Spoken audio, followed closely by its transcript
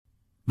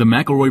The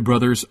McElroy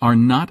brothers are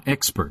not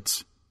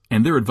experts,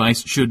 and their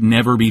advice should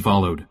never be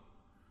followed.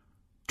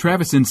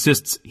 Travis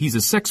insists he's a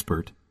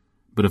sexpert,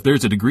 but if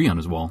there's a degree on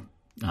his wall,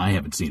 I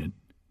haven't seen it.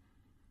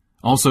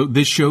 Also,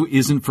 this show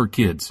isn't for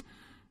kids,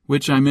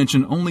 which I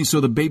mention only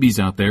so the babies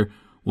out there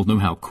will know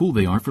how cool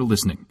they are for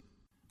listening.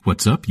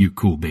 What's up, you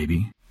cool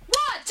baby? 1,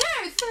 2,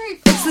 3,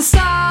 4. It's the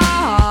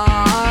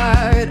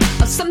start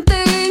of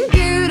something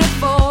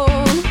beautiful.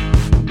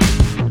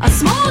 A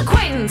small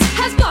acquaintance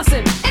has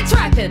blossomed, it's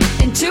ripened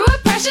into a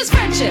precious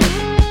friendship.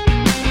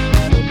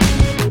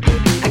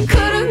 I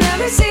could have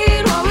never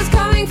seen what was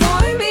coming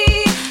for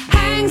me.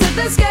 Hangs at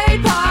the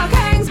skate park,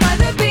 hangs by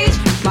the beach.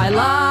 My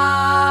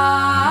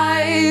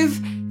life,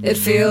 it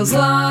feels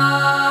like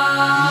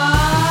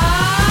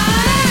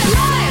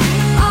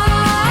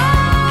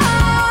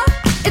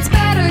it's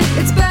better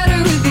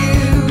with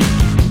you.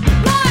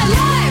 My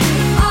life,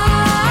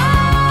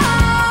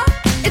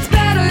 it's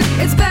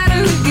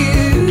better with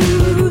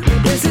you.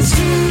 This is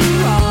true.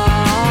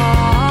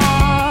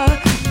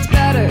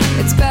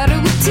 It's better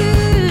with two.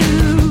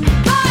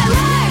 My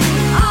life,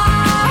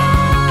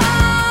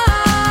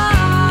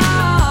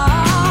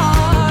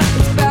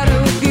 it's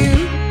better with you.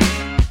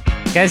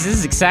 Guys, this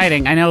is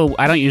exciting. I know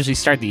I don't usually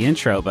start the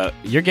intro, but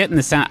you're getting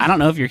the sound. I don't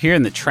know if you're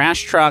hearing the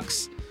trash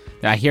trucks.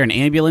 I hear an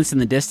ambulance in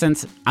the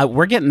distance.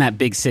 We're getting that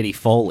big city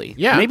Foley.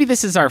 Yeah. Maybe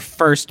this is our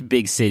first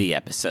big city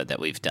episode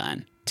that we've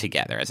done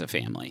together as a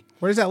family.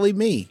 Where does that leave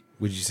me,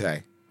 would you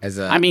say?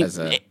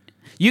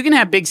 You can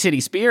have big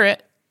city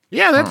spirit.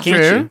 Yeah, that's Can't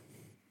true. you?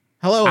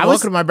 Hello,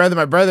 welcome to my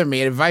brother,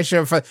 me, and Advice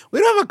Show. We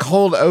don't have a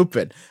cold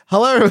open.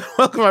 Hello,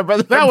 welcome to my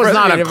brother. That was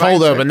not a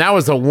cold open. That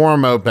was a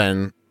warm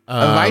open.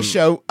 A Vice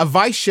Show.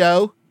 Vice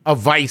show.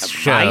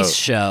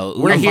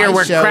 We're here.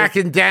 We're show.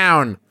 cracking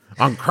down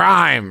on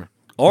crime.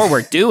 Or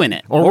we're doing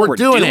it. Or we're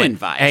doing it.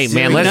 Vice. Hey,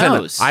 man, Who listen.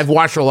 knows? I've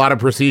watched a lot of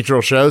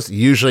procedural shows.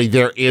 Usually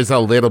there is a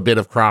little bit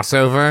of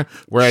crossover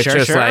where it's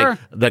just like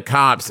the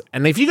cops.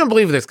 And if you can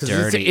believe this,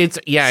 because it's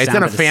in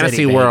Sound a of the fantasy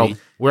city, world baby.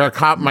 where a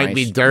cop might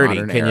be dirty.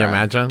 modern Can you era.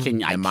 imagine? I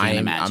can't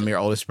imagine. I'm your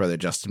oldest brother,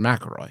 Justin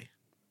McElroy.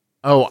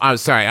 Oh, I'm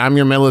sorry. I'm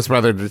your middleest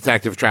brother,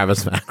 Detective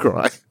Travis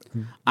McElroy.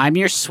 I'm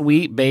your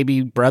sweet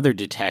baby brother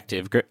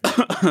detective,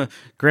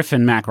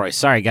 Griffin McElroy.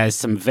 Sorry, guys,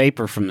 some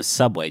vapor from the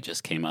subway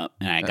just came up,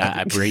 and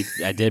I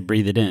did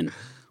breathe it in.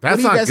 That's What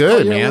do you not guys call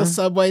good, your man. little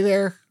subway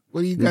there?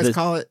 What do you guys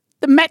call it?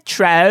 The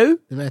Metro.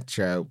 The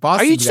Metro. Are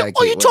Boston. you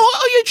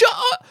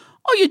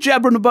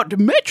jabbering about the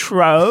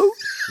Metro?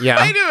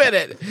 Yeah. Wait a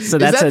minute. So Is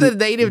that's that a- the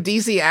native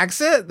DC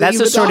accent? That's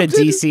you've a sort of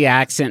adopted? DC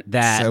accent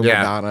that. So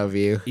Yeah. Madonna of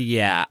you.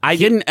 Yeah, I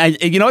didn't.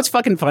 You know what's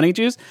fucking funny,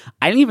 Juice?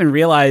 I didn't even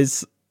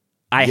realize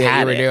I Yeah, you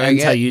had were it doing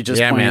until it? you just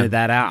Yeah, pointed man.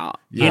 that out.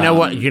 You know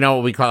what? You know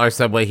what we call our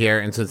subway here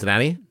in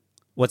Cincinnati?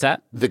 What's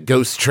that? The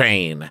ghost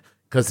train,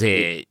 because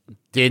it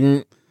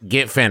didn't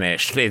get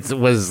finished. It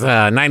was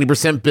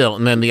 90% built,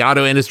 and then the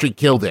auto industry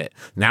killed it.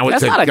 Now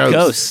it's That's not ghost. a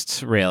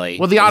ghost, really.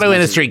 Well, the as auto much as-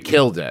 industry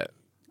killed it.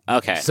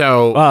 Okay.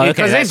 So, Well, okay,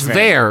 because that's it's fair.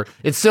 there,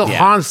 it still Yeah.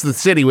 haunts the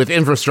city with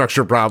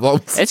infrastructure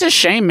problems. It's a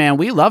shame, man.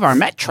 We love our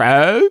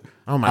Metro.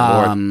 Oh,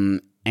 my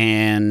Lord.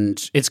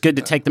 And it's good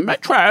to take the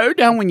Metro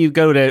down when you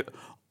go to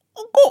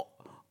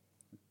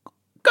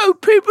go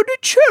people to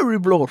Cherry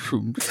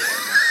Blossoms.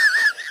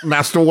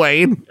 Master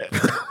Wayne.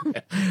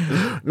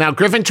 Now,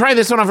 Griffin, try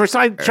this one on first.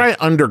 Try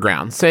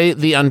underground. Say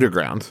the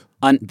underground.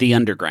 The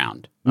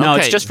Underground. No,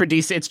 Okay. it's just for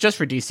DC. It's just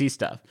for DC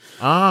stuff.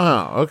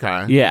 Oh,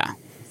 okay. Yeah.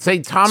 Say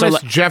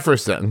Thomas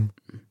Jefferson.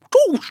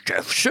 Thomas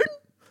Jefferson.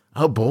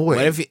 Oh,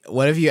 boy.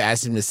 What if you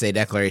asked him to say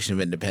Declaration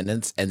of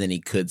Independence and then he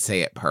could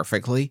say it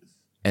perfectly?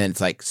 And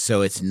it's like,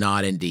 so it's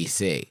not in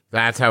DC.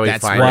 That's how we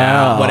That's find why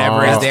out.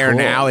 whatever is Oh, there cool.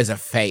 now is a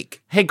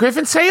fake. Hey,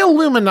 Griffin, say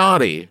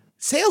Illuminati.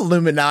 Say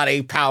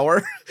Illuminati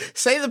power.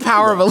 Say the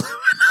power of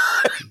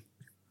Illuminati.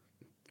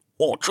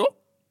 Watcher.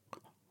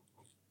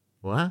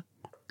 What?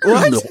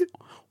 What?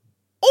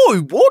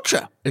 Oh,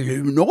 Watcher.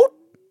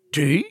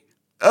 Illuminati.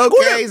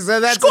 Okay, so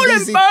that's a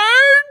DC.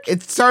 bird.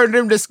 It's turned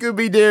him to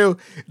Scooby-Doo.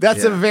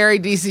 That's a very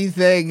DC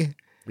thing.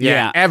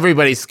 Yeah.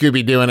 Everybody's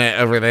Scooby doing it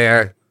over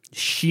there.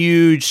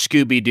 Huge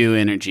Scooby-Doo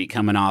energy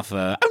coming off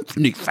of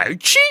Anthony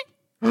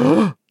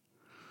Fauci.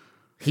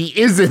 He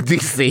is in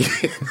DC.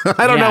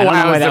 I don't know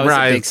why I was that surprised. was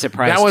a big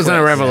surprise That wasn't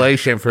a twist.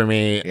 revelation for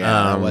me.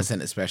 Yeah, that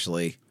wasn't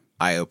especially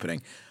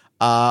eye-opening.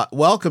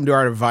 Welcome to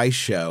our Advice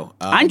Show.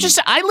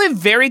 I live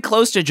very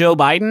close to Joe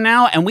Biden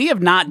now, and we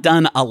have not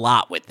done a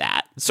lot with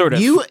that. Sort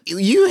of.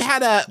 You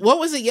had what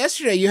was it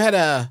yesterday? You had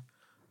a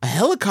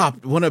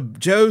helicopter, one of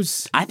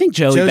Joe's. I think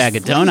Joey Joe's Bag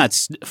of fleet.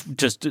 Donuts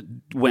just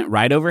went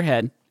right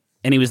overhead,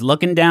 and he was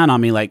looking down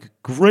on me like,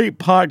 "Great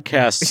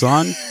podcast,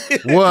 son."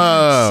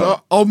 Whoa.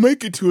 So I'll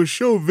make it to a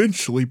show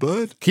eventually,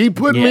 bud. Keep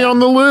putting me Yeah. on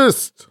the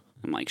list.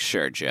 I'm like,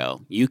 "Sure,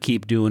 Joe. You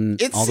keep doing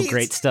all the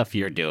great stuff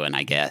you're doing,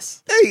 I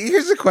guess." Hey,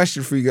 here's a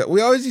question for you guys. We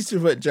always used to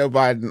put Joe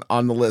Biden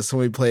on the list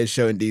when we play a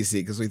show in DC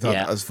because we thought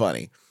Yeah. that was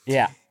funny.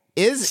 Yeah.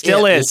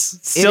 Still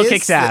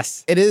kicks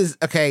ass. It is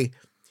okay.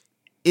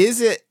 Is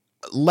it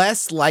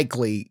less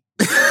likely?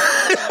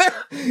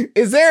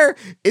 Is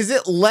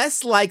it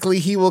less likely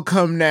he will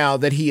come now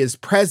that he is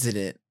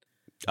president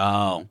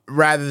Oh.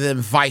 rather than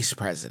vice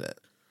president.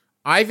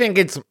 I think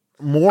it's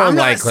more I'm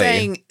likely. not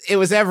saying it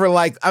was ever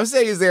like. I'm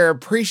saying is there an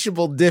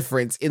appreciable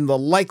difference in the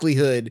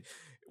likelihood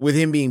with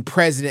him being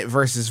president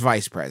versus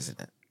vice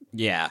president?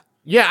 Yeah.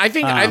 Yeah, I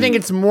think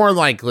it's more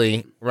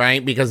likely,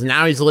 right? Because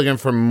now he's looking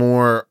for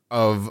more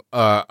of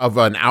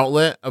an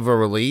outlet, of a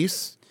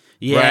release,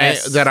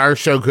 Yes. right? That our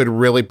show could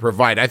really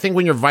provide. I think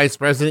when you're vice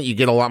president, you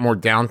get a lot more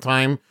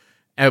downtime.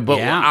 But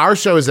our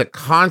show is a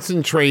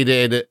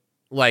concentrated,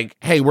 like,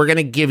 hey, we're going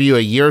to give you a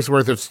year's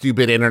worth of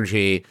stupid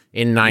energy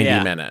in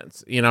 90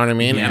 minutes. You know what I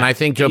mean? Yeah. And I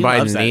think Joe He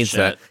loves Biden that needs shit.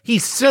 that.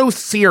 He's so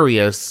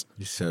serious.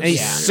 So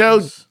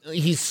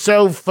He's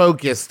so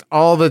focused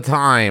all the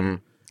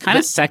time. Kind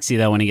of sexy,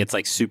 though, when he gets,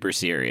 like, super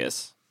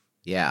serious.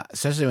 yeah,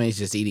 especially when he's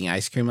just eating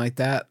ice cream like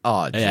that.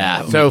 Oh, Joe.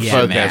 Yeah. So Yeah,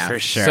 focused. man, for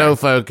sure. So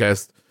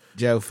focused.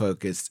 Joe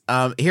focused.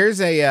 Here's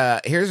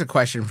a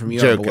question from you,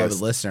 our Jocust.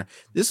 beloved listener.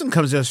 This one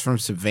comes to us from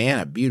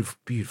Savannah. Beautiful,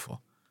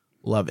 beautiful.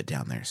 Love it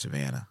down there,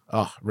 Savannah.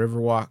 Oh,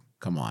 Riverwalk.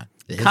 Come on.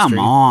 The Come history,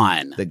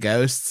 on. The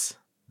ghosts,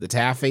 the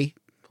taffy.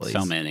 Please.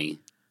 So many.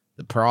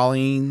 The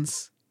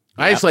pralines.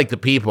 I just like the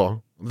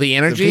people. The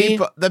energy.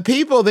 The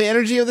people, the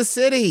energy of the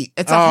city.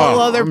 It's a whole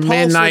other pulse.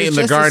 Midnight in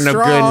the Garden of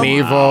Good and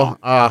Evil.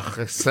 Oh,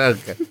 it's so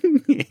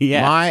good.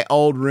 Yeah. My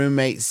old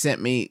roommate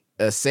sent me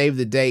a save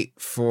the date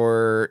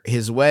for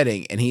his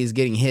wedding, and he's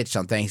getting hitched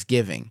on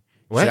Thanksgiving.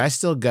 What? Should I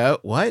still go?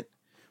 What?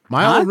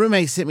 My old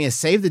roommate sent me a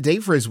save the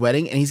date for his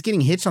wedding, and he's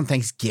getting hitched on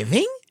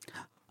Thanksgiving?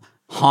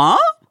 Huh?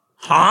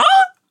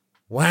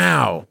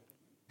 Wow.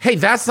 Hey,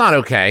 that's not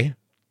okay.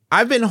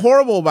 I've been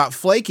horrible about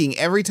flaking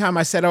every time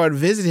I said I would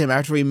visit him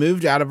after we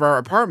moved out of our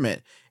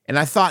apartment. And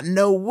I thought,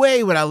 no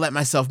way would I let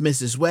myself miss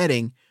his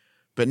wedding.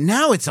 But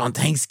now it's on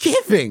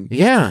Thanksgiving.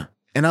 Yeah.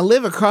 And I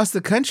live across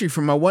the country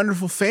from my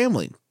wonderful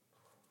family.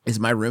 Is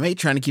my roommate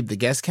trying to keep the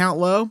guest count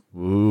low?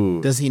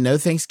 Ooh. Does he know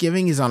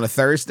Thanksgiving is on a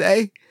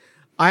Thursday?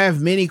 I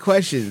have many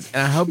questions,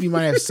 and I hope you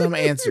might have some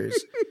answers.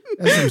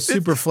 That's some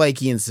super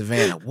flaky in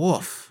Savannah.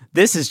 Woof.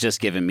 This is just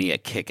giving me a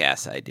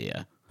kick-ass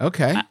idea.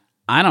 Okay.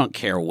 I don't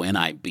care when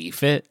I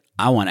beef it.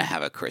 I want to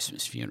have a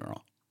Christmas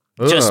funeral.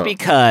 Just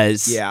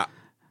because Yeah.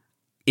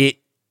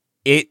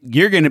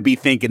 you're going to be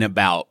thinking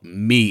about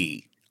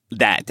me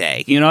that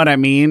day. You know what I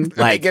mean?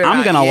 Like, Thinking I'm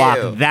about going to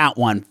you. lock that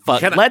one.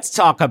 Let's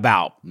talk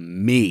about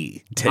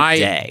me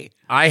today.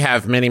 I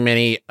have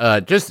many,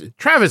 just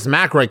Travis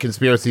McElroy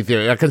conspiracy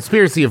theory, a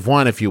conspiracy of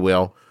one, if you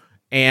will.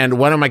 And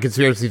one of my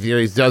conspiracy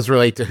theories does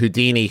relate to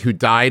Houdini, who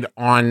died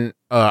on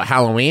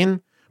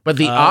Halloween. But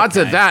the odds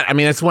of that, I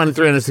mean, it's 1 in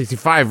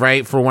 365,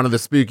 right? For one of the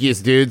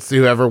spookiest dudes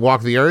to ever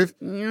walk the earth.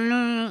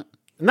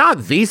 Not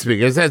the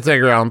spookiest, that's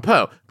Edgar Allan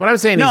Poe. But I'm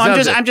saying, No,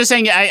 I'm just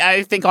saying.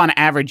 I think on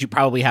average, you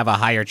probably have a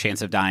higher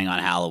chance of dying on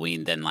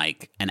Halloween than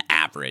like an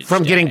average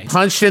from day. getting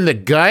punched in the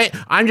gut.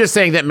 I'm just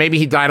saying that maybe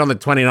he died on the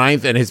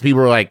 29th, and his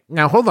people were like,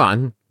 "Now hold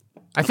on,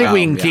 I think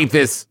we can keep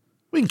this.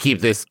 We can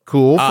keep this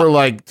cool for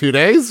like 2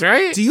 days,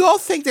 right?" Do you all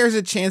think there's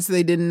a chance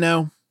they didn't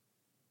know?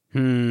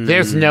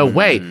 There's no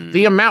way.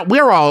 The amount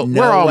we're all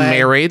way.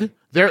 married.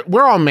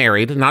 We're all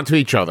married, not to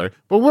each other,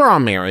 but we're all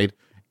married,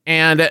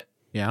 and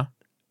Yeah.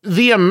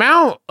 the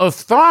amount of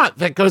thought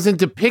that goes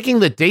into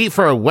picking the date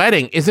for a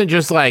wedding isn't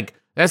just like,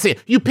 that's it.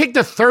 You picked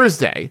a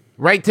Thursday,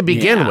 right, to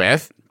begin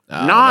with.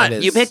 that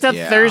is- You picked a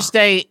yeah.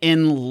 Thursday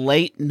in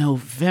late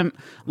November.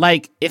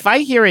 Like, if I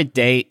hear a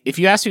date, if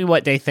you ask me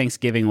what day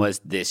Thanksgiving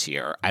was this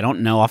year, I don't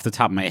know off the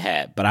top of my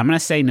head, but I'm going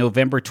to say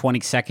November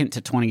 22nd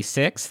to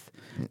 26th.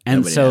 And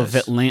Nobody so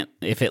knows.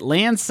 if it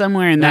lands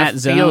somewhere in that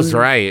zone, feels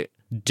right.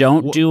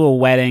 don't do a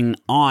wedding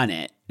on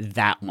it.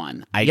 That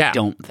one, I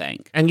don't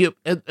think. And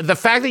the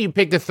fact that you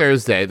picked a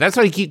Thursday, that's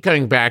what I keep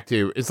coming back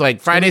to. It's like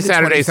Friday, It's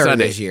gonna be the Saturday, 23rd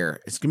Sunday. this year.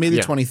 It's gonna be the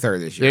Yeah. 23rd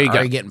this year. There you go.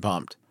 Already getting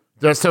pumped.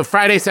 So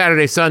Friday,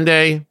 Saturday,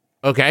 Sunday.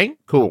 Okay,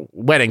 cool.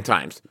 Wedding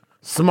times.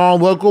 Small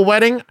local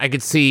wedding. I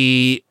could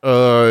see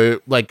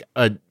like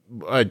a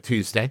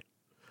Tuesday.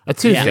 A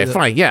Tuesday,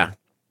 fine, yeah.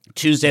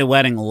 Tuesday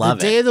wedding, love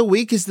the day of the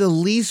week is the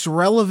least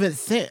relevant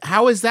thing.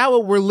 How is that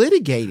what we're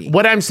litigating?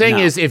 What I'm saying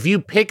No. is, if you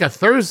pick a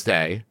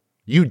Thursday,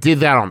 you did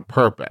that on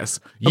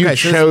purpose. You Okay,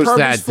 so it's chose that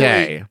purposefully-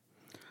 day.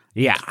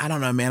 Yeah. I don't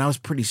know, man. I was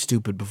pretty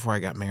stupid before I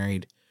got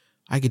married.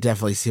 I could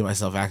definitely see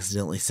myself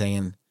accidentally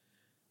saying,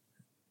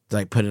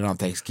 like, put it on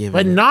Thanksgiving.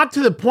 But not to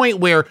the point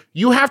where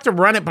you have to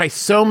run it by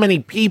so many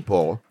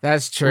people.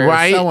 That's true.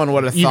 Right? Someone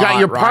would have You thought, got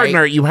your right?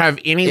 partner, you have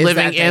any Is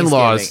living that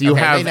in-laws, Thanksgiving? you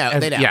Okay,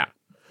 have they know. yeah.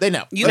 They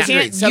know. You Let's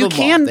agree. can't. Settle You the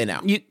law. can. They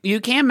know. You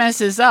can't mess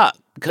this up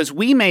because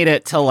we made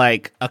it to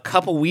like a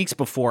couple weeks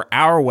before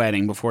our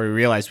wedding before we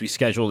realized we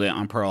scheduled it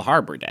on Pearl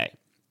Harbor Day,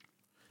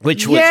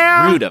 which was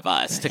rude of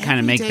us to kind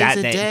of make that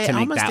day to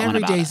make Almost that one every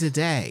about day's us. a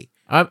day.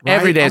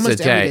 Every day is a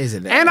Almost every day. day's a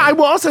day. And I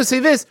will also say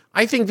this.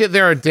 I think that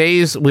there are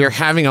days we're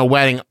having a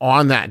wedding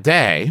on that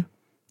day.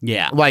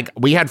 Yeah, Like,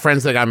 we had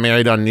friends that got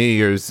married on New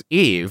Year's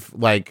Eve,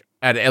 like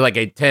at like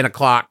a 10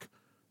 o'clock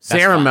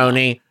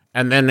ceremony.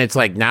 And then it's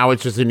like, now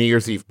it's just a New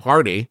Year's Eve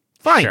party.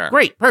 Fine, Sure.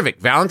 great,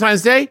 perfect.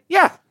 Valentine's Day?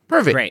 Yeah,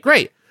 perfect,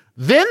 great.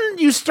 Then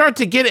you start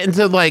to get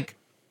into like,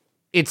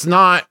 it's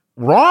not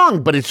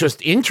wrong, but it's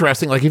just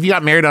interesting. Like if you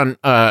got married on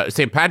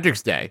St.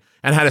 Patrick's Day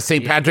and had a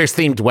St. Patrick's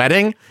themed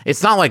wedding,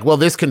 it's not like, well,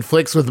 this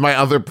conflicts with my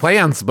other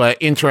plans, but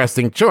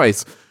interesting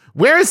choice.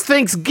 Whereas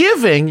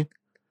Thanksgiving,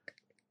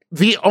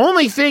 the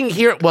only thing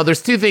here, well,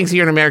 there's two things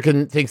here in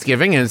American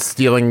Thanksgiving is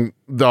stealing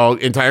the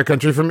entire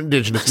country from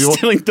indigenous people.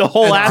 Stealing the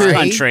whole ass Three.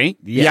 country.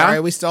 Yeah, all right,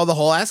 we stole the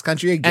whole ass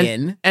country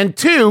again. And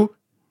two,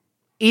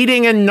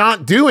 eating and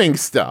not doing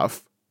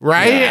stuff,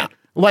 right? Yeah.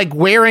 Like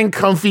wearing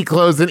comfy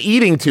clothes and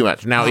eating too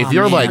much. Now, if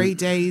you're like, every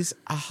day's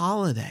a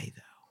holiday,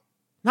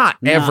 though. not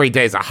every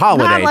day's a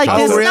holiday. Not like Tom.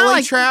 this. Oh, It's really, not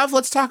like- Trav?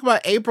 Let's talk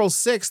about April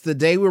 6th, the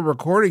day we're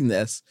recording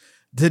this.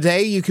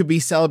 Today, you could be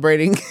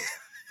celebrating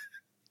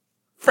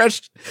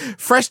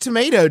Fresh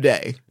Tomato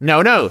Day.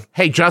 No.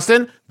 Hey,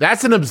 Justin,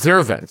 that's an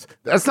observance.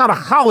 That's not a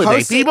holiday.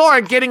 Post it- People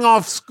are getting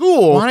off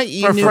school Why don't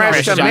you for knew fresh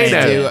I was gonna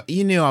tomatoes. do-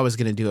 You knew I was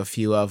going to do a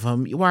few of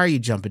them. Why are you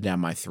jumping down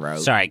my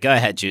throat? Sorry, go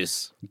ahead,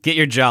 Juice. Get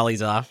your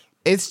jollies off.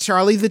 It's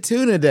Charlie the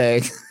Tuna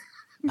Day.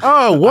 Oh,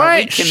 Are we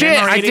what? Shit, I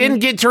commemorating- didn't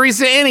get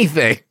Teresa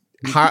anything.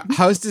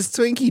 Hostess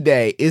Twinkie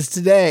Day is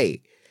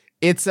today.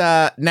 It's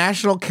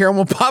National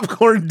Caramel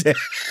Popcorn Day.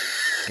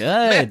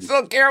 Good.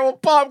 National Caramel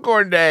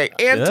Popcorn Day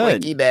and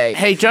Good. Twinkie Day.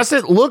 Hey,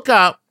 Justin, look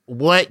up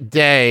what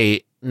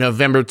day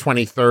November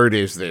 23rd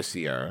is this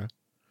year.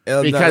 Oh,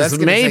 no, because that's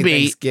gonna say maybe-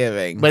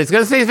 Thanksgiving. But it's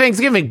going to say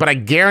Thanksgiving, but I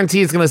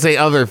guarantee it's going to say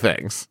other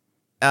things.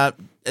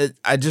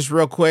 I just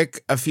real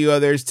quick, a few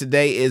others.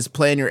 Today is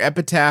Plan Your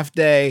Epitaph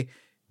Day,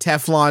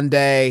 Teflon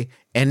Day,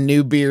 and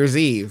New Beer's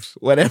Eve.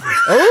 Whatever.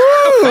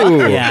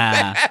 Ooh.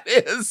 Yeah. that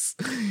is.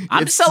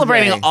 I'm It's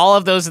celebrating today. all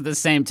of those at the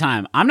same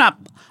time.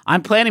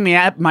 I'm planning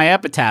my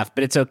epitaph,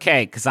 but it's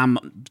okay because I'm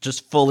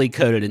just fully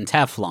coated in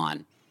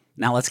Teflon.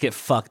 Now let's get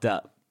fucked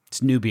up.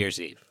 It's New Beer's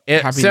Eve.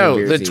 Happy So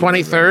New the Year's Eve,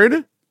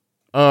 23rd,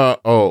 a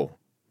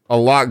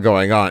lot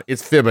going on.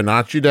 It's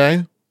Fibonacci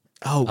Day.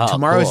 Oh,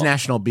 tomorrow's cool.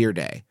 National Beer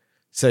Day.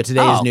 So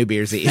today is Oh. New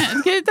Beer's Eve.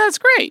 Okay, that's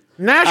great.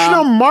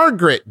 National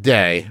Margaret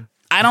Day.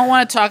 I don't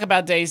want to talk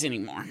about days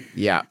anymore.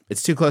 Yeah,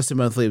 it's too close to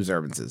monthly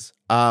observances.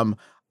 I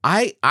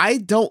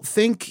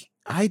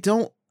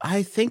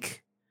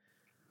think.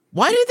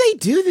 Why do they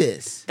do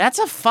this? That's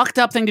a fucked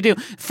up thing to do.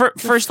 For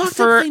fucked up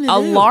for thing to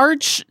a do.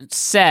 large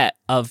set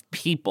of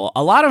people,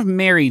 a lot of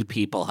married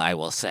people, I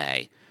will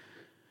say,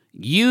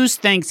 use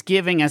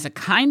Thanksgiving as a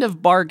kind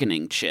of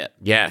bargaining chip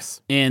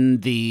Yes. in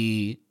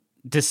the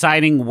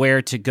deciding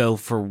where to go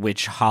for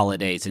which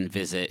holidays and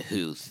visit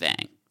who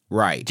thing.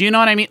 Right. Do you know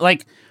what I mean?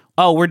 Like,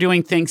 oh, we're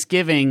doing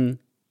Thanksgiving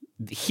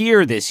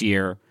here this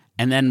year,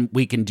 and then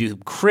we can do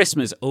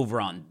Christmas over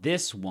on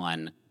this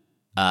one,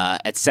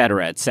 et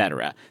cetera, et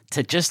cetera.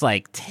 To just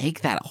like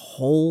take that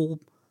whole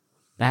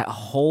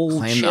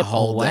Claim chip the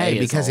whole away day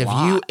is because a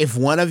lot. if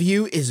one of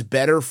you is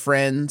better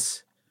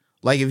friends,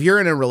 like if you're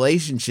in a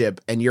relationship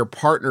and your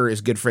partner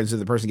is good friends with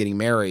the person getting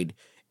married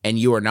and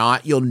you are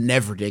not, you'll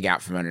never dig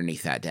out from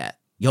underneath that debt.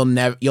 You'll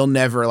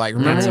never like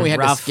remember when we had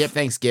rough. to skip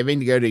Thanksgiving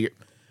to go to your.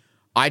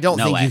 I don't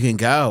No think way. you can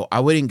go.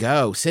 I wouldn't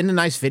go. Send a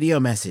nice video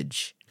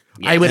message.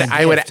 I would as a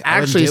gift. I would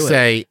actually do it.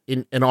 say,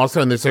 and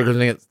also in this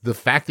circumstance, the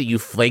fact that you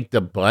flaked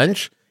a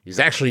bunch is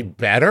actually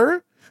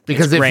better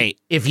because It's great.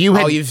 if you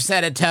had Oh, you've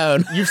set a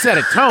tone. you've set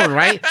a tone,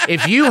 right?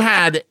 if you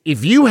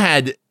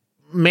had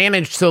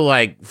managed to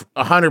like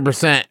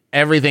 100%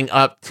 everything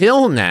up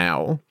till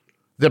now,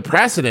 the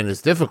precedent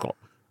is difficult.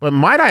 But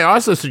might I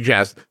also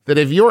suggest that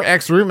if your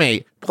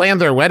ex-roommate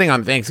planned their wedding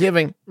on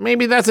Thanksgiving,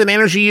 maybe that's an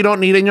energy you don't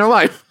need in your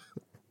life.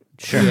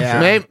 Sure. Yeah.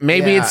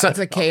 Maybe Yeah, it's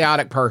a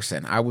chaotic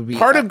person. I would be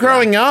part of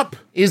growing up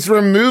is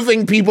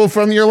removing people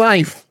from your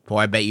life. Boy,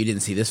 I bet you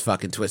didn't see this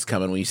fucking twist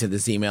coming when you sent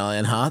this email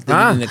in, huh?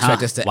 That you didn't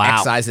expect us to Wow.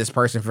 excise this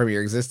person from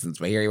your existence,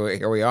 but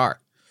here we are.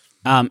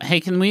 Hey,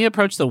 can we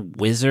approach the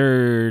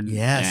wizard?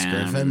 Yes,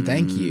 Griffin,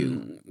 thank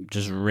you.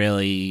 Just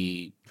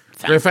really,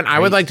 Griffin, I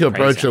would like to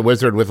approach crazy. a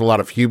wizard with a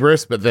lot of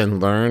hubris, but then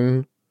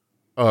learn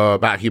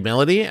about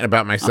humility and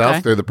about myself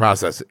Okay. through the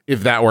process.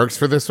 If that works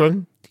for this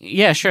one.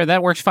 Yeah, sure,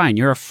 that works fine.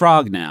 You're a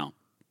frog now.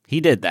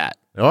 He did that.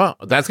 Oh,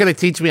 that's going to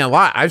teach me a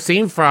lot. I've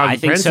seen Frog I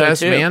think so, Princess,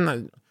 too.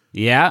 man.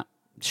 Yeah,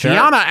 sure.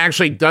 Tiana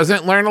actually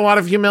doesn't learn a lot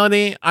of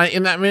humility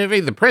in that movie.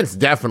 The prince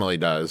definitely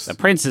does. The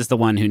prince is the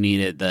one who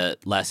needed the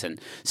lesson.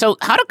 So,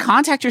 how to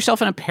contact yourself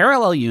in a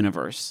parallel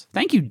universe?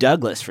 Thank you,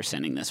 Douglas, for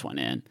sending this one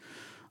in.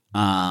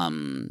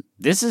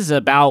 This is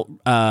about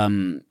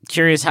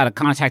curious how to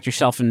contact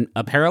yourself in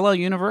a parallel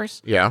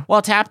universe. Yeah.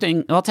 While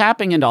tapping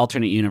into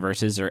alternate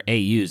universes or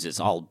AUs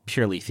is all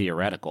purely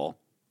theoretical.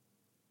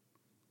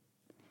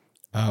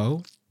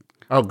 Oh.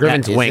 Oh,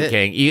 Griffin's Is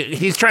winking.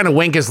 He's trying to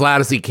wink as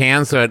loud as he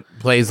can so it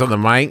plays on the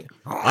mic.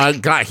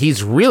 God,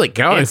 he's really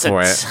going It's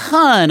for a it.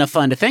 ton of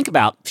fun to think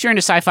about. If you're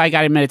into sci-fi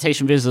guided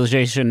meditation,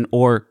 visualization,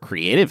 or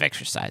creative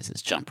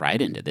exercises, jump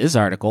right into this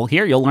article.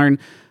 Here you'll learn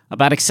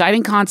about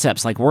exciting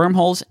concepts like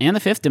wormholes and the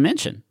fifth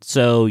dimension,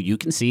 so you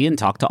can see and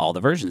talk to all the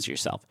versions of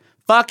yourself.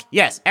 Fuck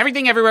yes,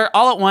 everything everywhere,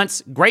 all at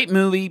once. Great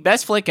movie,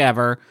 best flick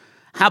ever.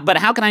 But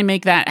how can I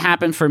make that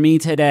happen for me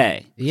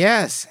today?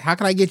 Yes. How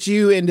can I get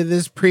you into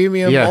this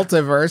premium Yeah.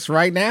 multiverse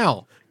right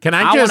now? Can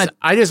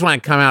I just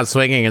want to come out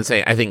swinging and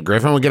say, I think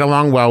Griffin would get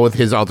along well with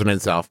his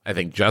alternate self. I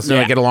think Justin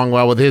would get along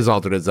well with his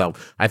alternate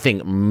self. I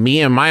think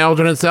me and my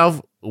alternate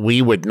self,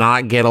 we would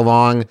not get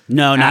along.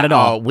 No, not at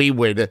all. We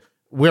would.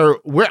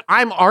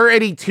 I'm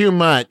already too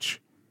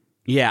much.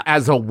 Yeah.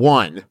 As a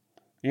 1.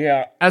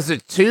 Yeah. As a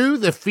 2,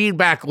 the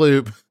feedback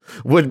loop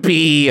would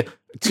be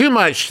too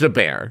much to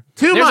bear.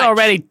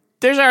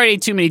 There's already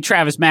too many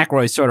Travis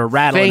McElroys sort of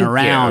rattling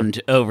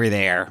around over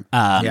there.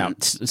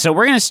 So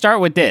we're going to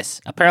start with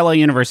this. A parallel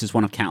universe is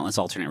one of countless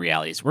alternate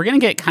realities. We're going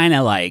to get kind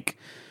of like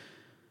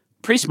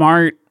pretty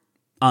smart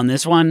on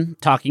this one,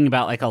 talking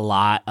about like a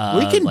lot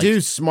of... We can do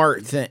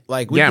smart things.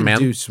 Like, we can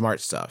do smart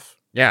stuff.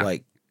 Yeah.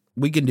 Like,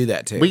 we can do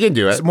that too. We can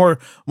do it. It's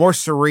more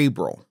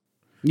cerebral.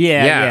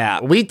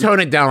 Yeah. We tone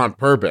it down on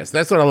purpose.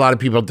 That's what a lot of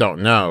people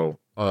don't know.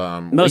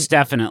 Most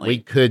definitely. We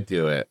could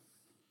do it.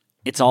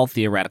 It's all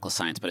theoretical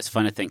science, but it's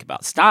fun to think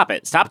about. Stop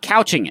it. Stop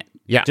couching it.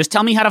 Yeah. Just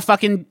tell me how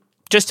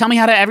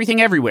to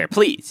everything everywhere,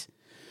 please.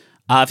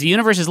 If the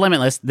universe is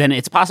limitless, then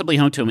it's possibly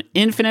home to an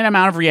infinite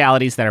amount of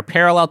realities that are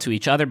parallel to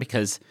each other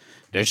because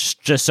there's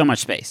just so much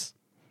space.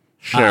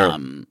 Sure.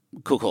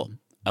 Cool.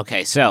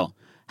 Okay, so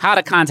how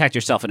to contact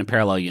yourself in a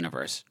parallel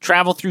universe.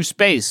 Travel through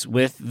space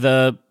with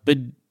the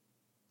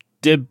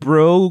de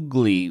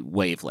Broglie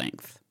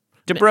wavelength.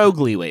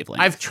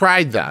 I've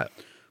tried that.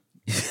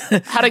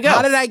 How'd it go?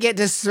 How did I get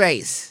to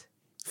space?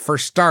 For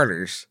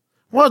starters.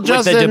 Well, with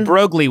Justin, the de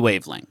Broglie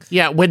wavelength.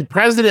 Yeah, when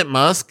President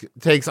Musk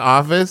takes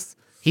office,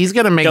 he's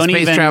going to make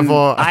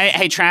travel.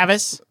 Hey,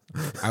 Travis.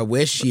 I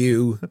wish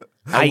you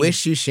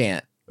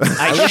shan't.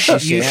 I wish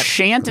you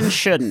shan't and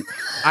shouldn't.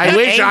 I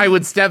wish I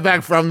would step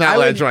back from that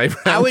ledge right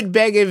now. I would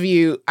beg of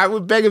you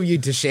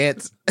to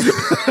shan't.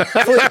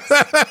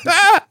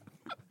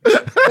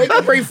 Make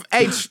a brief.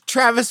 Hey,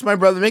 Travis, my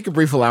brother, make a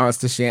brief allowance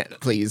to shant,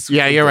 please.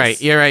 Yeah, you're right.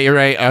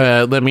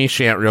 Let me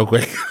shant real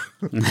quick.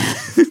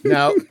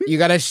 No, you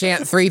got to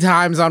shant 3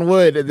 times on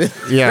wood and then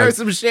throw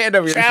some shant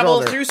over your shoulder.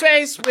 Travel through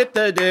space with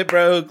the de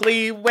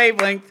Broglie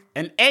wavelength.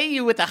 An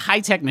AU with a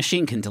high-tech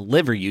machine can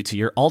deliver you to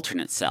your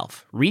alternate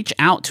self. Reach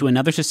out to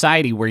another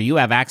society where you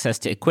have access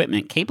to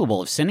equipment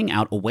capable of sending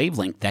out a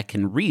wavelength that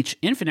can reach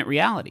infinite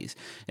realities.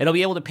 It'll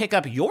be able to pick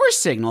up your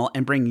signal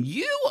and bring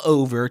you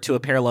over to a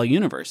parallel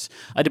universe.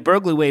 A de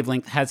Broglie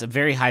wavelength has a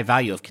very high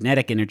value of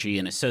kinetic energy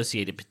and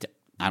associated...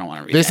 I don't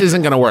want to read this. That.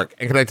 Isn't going to work.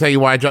 And can I tell you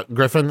why,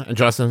 Griffin and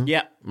Justin?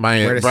 Yeah.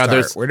 My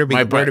brothers. Where to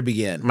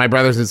begin? My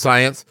brothers in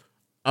science.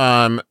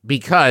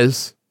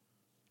 Because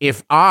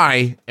if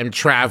I am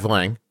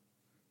traveling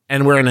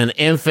and we're in an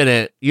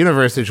infinite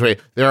universe situation,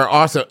 there are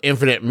also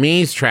infinite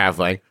me's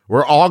traveling.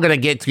 We're all going to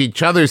get to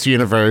each other's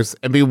universe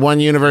and be one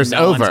universe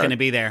over. No one's going to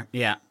be there.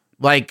 Yeah.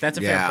 Like, that's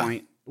a fair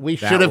point. We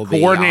should have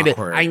coordinated.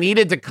 I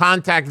needed to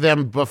contact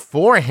them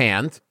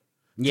beforehand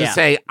to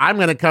say, I'm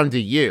going to come to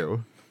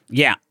you.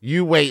 Yeah.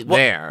 You wait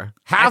there.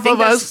 Half of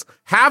us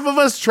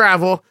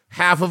travel,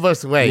 half of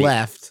us wait.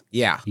 Left.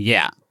 Yeah.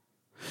 Yeah.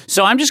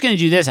 So I'm just going to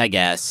do this, I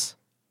guess.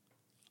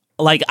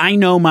 Like, I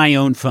know my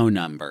own phone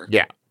number.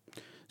 Yeah.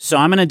 So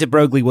I'm going to de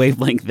Broglie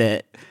wavelength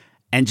it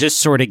and just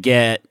sort of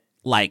get,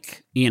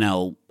 like,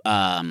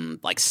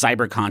 like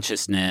cyber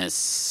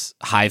consciousness,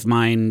 hive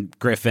mind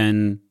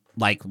Griffin,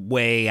 like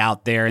way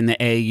out there in the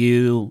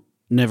AU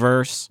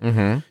universe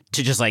to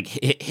just like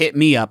hit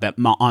me up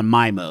on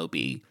my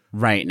Moby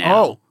right now.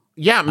 Oh,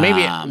 yeah,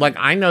 maybe like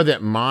I know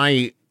that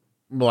my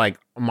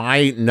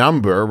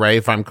number, right?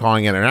 If I'm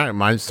calling in or out,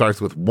 mine starts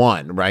with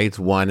 1, right? It's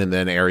 1 and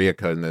then area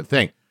code and the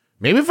thing.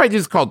 Maybe if I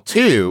just call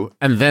 2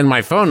 and then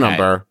my phone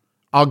number,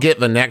 I'll get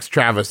the next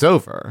Travis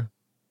over.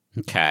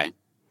 Okay.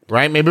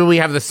 Right? Maybe we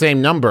have the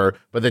same number,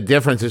 but the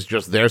difference is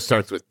just theirs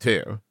starts with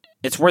 2.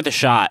 It's worth a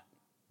shot.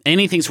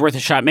 Anything's worth a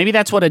shot. Maybe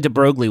that's what a de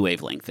Broglie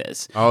wavelength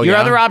is. Oh, Your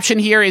other option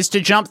here is to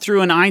jump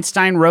through an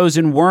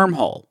Einstein-Rosen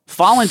wormhole.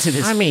 Fall into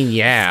this. I mean,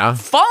 yeah.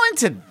 Fall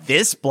into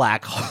this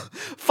black hole.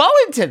 Fall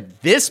into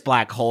this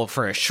black hole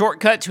for a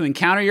shortcut to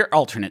encounter your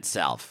alternate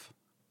self.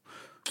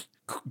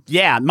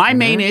 Yeah, my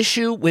main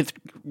issue with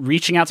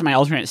reaching out to my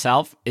alternate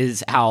self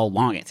is how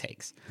long it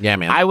takes. Yeah,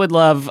 man. I would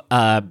love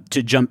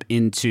to jump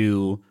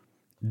into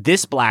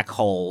this black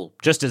hole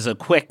just as a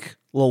quick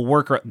little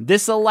worker.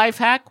 This is a life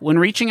hack. When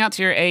reaching out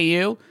to your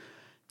AU,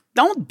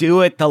 don't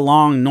do it the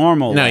long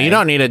normal No, way. you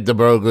don't need a de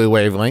Broglie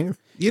wavelength.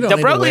 You don't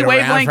need to wait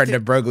around for de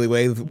Broglie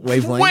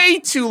wavelength. Way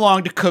too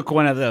long to cook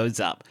one of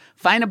those up.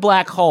 Find a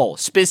black hole.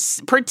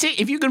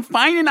 If you can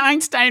find an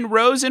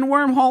Einstein-Rosen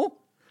wormhole.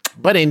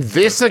 But in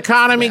this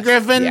economy,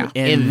 Griffin,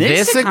 in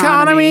this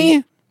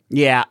economy,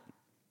 yeah.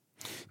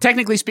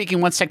 Technically speaking,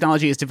 once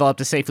technology is developed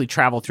to safely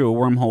travel through a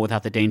wormhole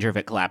without the danger of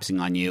it collapsing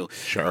on you,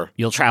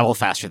 you'll travel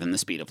faster than the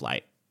speed of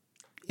light.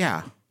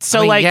 Yeah.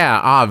 So,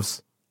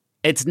 obvs.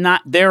 It's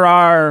not, there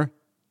are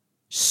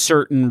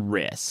certain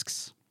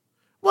risks.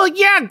 Well,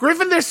 yeah,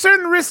 Griffin, there's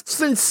certain risks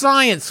in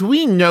science.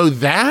 We know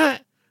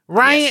that,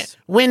 right? Yes.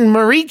 When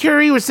Marie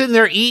Curie was sitting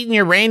there eating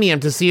uranium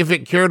to see if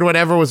it cured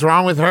whatever was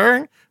wrong with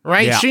her,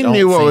 right? Yeah, She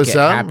knew what was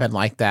up. Happened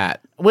like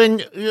that.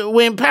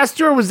 when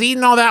Pasteur was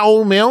eating all that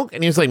old milk,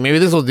 and he was like, maybe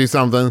this will do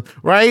something,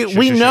 right?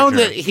 We know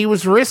that he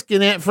was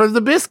risking it for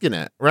the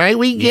biscuit, right?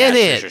 We get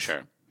it.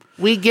 Sure.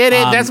 We get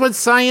it. That's what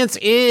science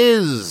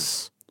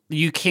is.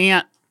 You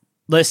can't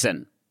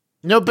listen.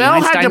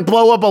 Nobel had to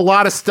blow up a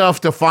lot of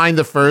stuff to find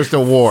the first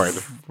award,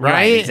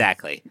 right?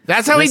 Exactly.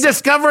 That's how he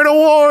discovered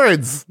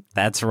awards.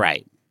 That's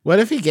right. What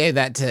if he gave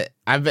that to?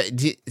 I bet.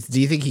 Do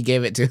you think he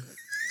gave it to?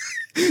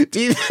 Do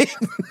you think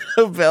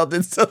Nobel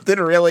did something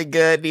really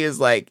good? And he was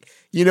like,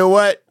 you know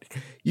what?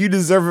 You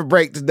deserve a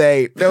break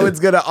today. No one's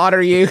gonna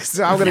honor you,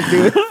 so I'm gonna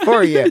do it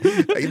for you.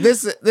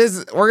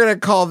 We're gonna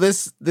call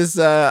this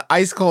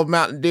ice cold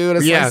Mountain Dew and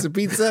a slice of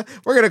pizza.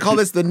 We're gonna call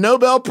this the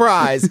Nobel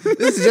Prize.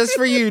 This is just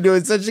for you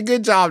doing such a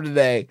good job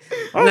today.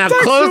 Now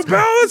close,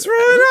 Nobel. It's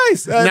really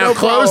nice. Now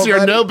close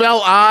your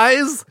Nobel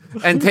eyes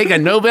and take a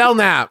Nobel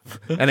nap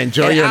and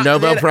enjoy your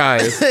Nobel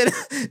Prize.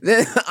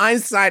 Then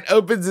Einstein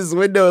opens his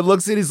window and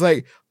looks in. He's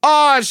like,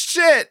 "Oh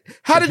shit!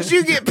 How did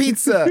you get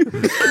pizza?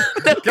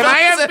 Can I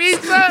have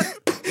pizza?"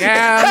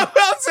 Yeah.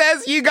 Nobel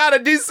says you got to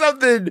do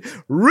something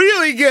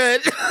really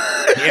good.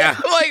 Yeah.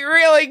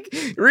 Like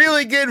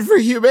really good for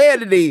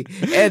humanity.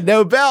 And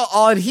Nobel,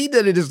 all he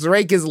did is just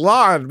rake his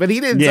lawn, but he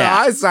didn't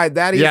tell Einstein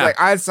that. He's like,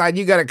 Einstein,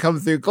 you got to come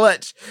through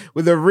clutch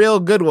with a real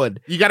good one.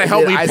 You got to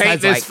help me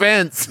paint this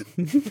fence.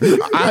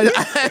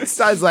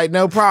 Einstein's like,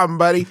 no problem,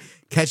 buddy.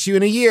 Catch you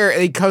in a year.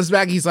 And he comes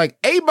back. He's like,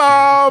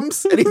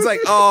 A-bombs. And he's like,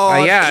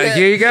 oh, yeah, shit.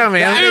 Here you go,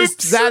 man.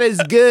 That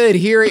is good.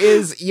 Here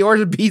is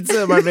your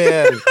pizza, my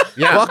man.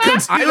 Yeah. Welcome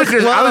to I was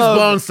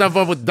blowing stuff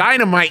up with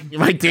dynamite,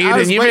 my dude,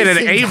 and you made it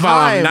an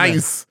A-bomb. time.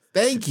 Nice.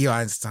 Thank you,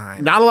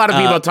 Einstein. Not a lot of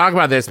people talk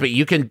about this, but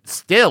you can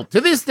still,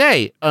 to this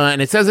day,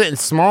 and it says it in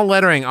small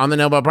lettering on the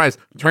Nobel Prize,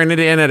 turn it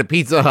in at a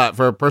Pizza Hut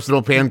for a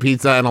personal pan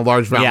pizza and a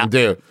large Mountain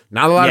Dew.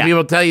 Not a lot of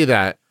people tell you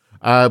that,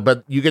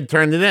 but you could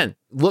turn it in.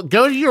 Look,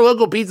 go to your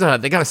local Pizza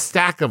Hut. They got a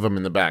stack of them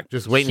in the back,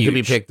 just waiting to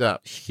be picked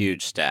up.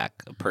 Huge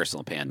stack of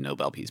personal pan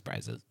Nobel Peace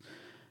Prizes.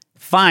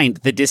 Find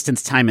the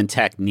distance, time, and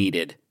tech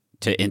needed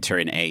to enter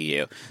an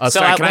AU.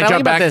 Sorry, can I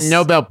jump back?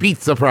 Nobel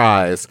Pizza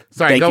Prize.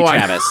 Sorry, Thank go you, on.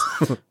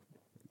 Travis.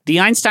 The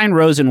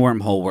Einstein-Rosen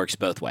wormhole works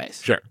both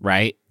ways. Sure.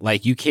 Right?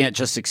 Like, you can't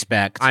just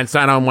expect...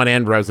 Einstein on one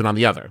end, Rosen on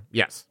the other.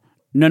 Yes.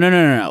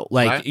 No.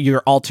 Like,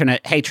 your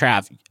alternate... Hey,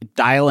 Trav,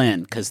 dial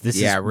in, because this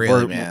is...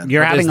 really, man.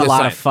 You're having a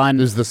lot of fun.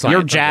 This is the science.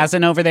 You're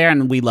jazzing over there,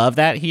 and we love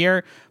that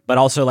here. But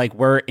also, like,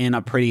 we're in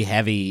a pretty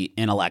heavy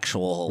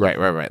intellectual Right.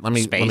 Let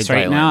me space dial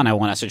right now, in. and I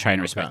want us to try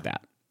and respect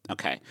that.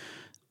 Okay.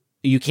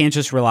 You can't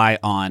just rely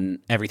on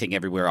everything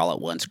everywhere all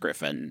at once,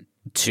 Griffin,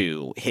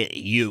 to hit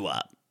you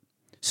up.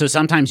 So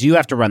sometimes you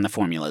have to run the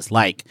formulas,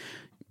 like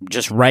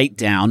just write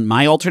down,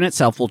 my alternate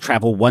self will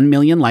travel 1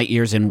 million light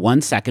years in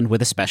 1 second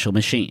with a special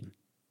machine.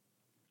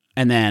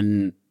 And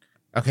then...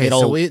 Okay,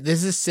 so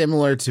this is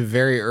similar to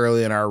very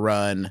early in our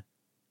run.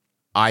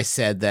 I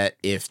said that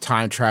if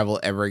time travel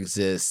ever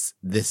exists,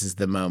 this is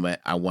the moment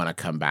I want to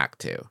come back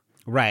to.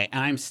 Right,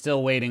 and I'm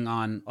still waiting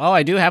on... Oh,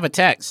 I do have a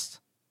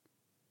text.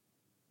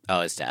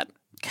 Oh, it's Dad.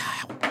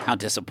 God, how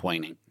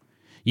disappointing.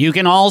 You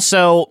can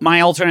also... My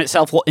alternate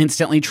self will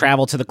instantly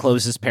travel to the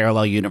closest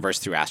parallel universe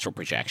through astral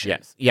projection.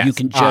 Yes. You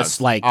can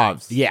just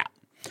Yeah.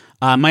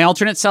 My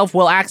alternate self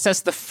will access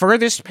the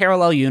furthest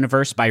parallel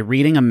universe by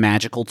reading a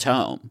magical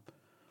tome.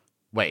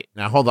 Wait,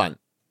 now hold on.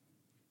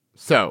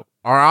 So,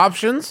 our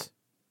options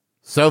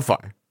so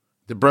far: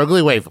 the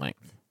Broglie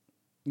wavelength,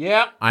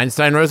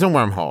 Einstein-Rosen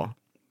wormhole.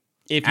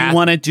 If you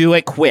want to do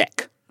it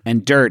quick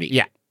and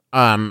dirty,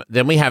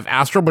 Then we have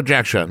astral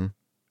projection,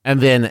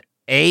 and then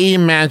a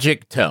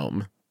magic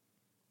tome.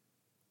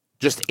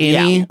 Just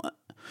any,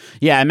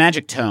 a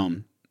magic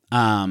tome.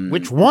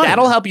 Which one?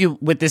 That'll help you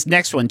with this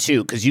next one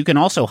too, because you can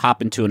also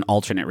hop into an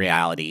alternate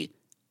reality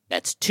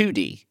that's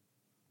 2D.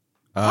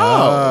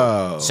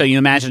 Oh. So you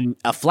imagine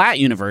a flat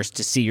universe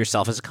to see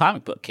yourself as a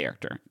comic book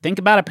character. Think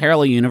about a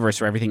parallel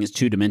universe where everything is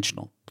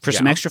two-dimensional. For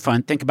some extra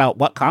fun, think about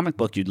what comic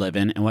book you'd live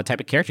in and what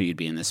type of character you'd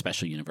be in this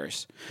special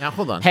universe. Now,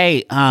 hold on.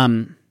 Hey,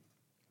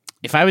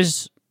 if I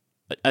was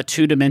a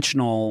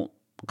two-dimensional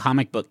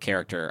comic book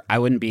character, I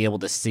wouldn't be able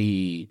to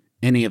see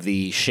any of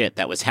the shit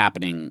that was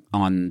happening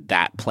on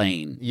that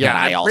plane. Yeah,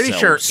 that I'm pretty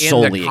sure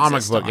in the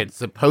comic book it's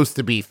supposed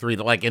to be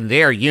 3D. Like in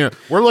there,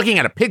 we're looking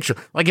at a picture.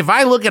 Like if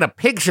I look at a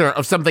picture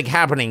of something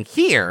happening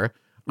here,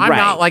 I'm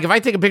not like, if I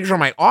take a picture of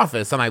my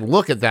office and I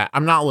look at that,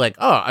 I'm not like,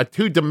 oh, a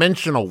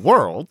two-dimensional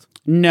world.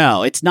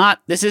 No, it's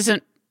not. This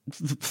isn't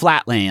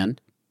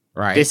Flatland.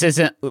 Right. This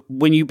isn't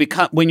when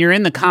you're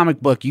in the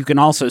comic book, you can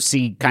also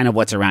see kind of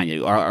what's around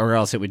you, or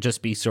else it would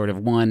just be sort of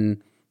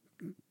one.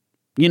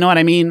 You know what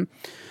I mean?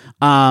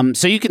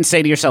 So you can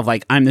say to yourself,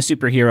 like, I'm the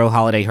superhero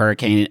Holiday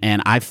Hurricane,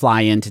 and I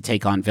fly in to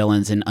take on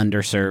villains in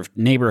underserved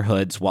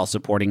neighborhoods while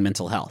supporting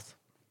mental health.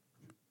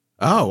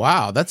 Oh,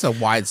 wow. That's a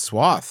wide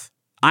swath.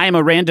 I am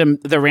the random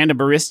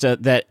barista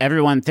that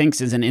everyone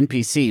thinks is an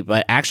NPC,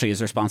 but actually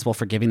is responsible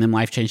for giving them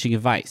life-changing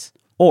advice.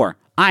 Or,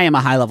 I am a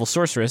high-level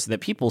sorceress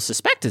that people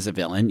suspect is a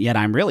villain, yet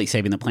I'm really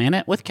saving the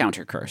planet with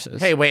counter curses.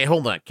 Hey, wait,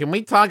 hold on. Can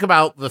we talk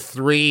about the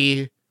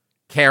 3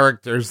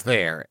 characters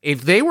there?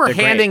 If they were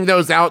handing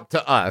those out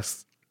to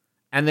us,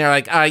 and they're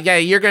like, yeah,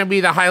 you're going to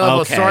be the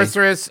high-level Okay.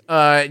 sorceress,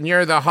 and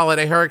you're the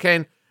holiday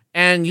hurricane,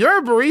 and you're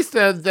a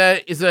barista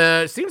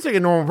that seems like a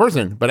normal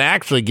person, but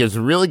actually gives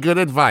really good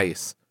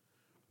advice.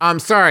 I'm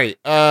sorry,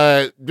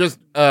 what was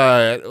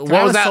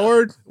that?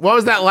 Sword? What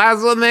was that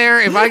last one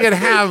there? If I could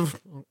have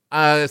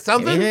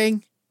something?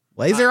 Anything?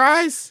 Laser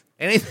eyes?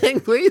 Anything,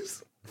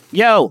 please?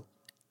 Yo,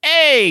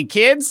 hey,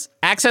 kids,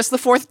 access the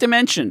fourth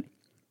dimension.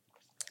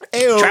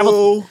 Ew.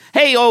 Travel.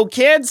 Hey,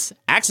 kids,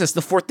 access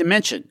the fourth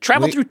dimension.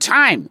 Travel through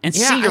time and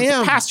Yeah, see I your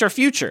am. past or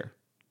future.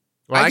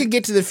 Well, I could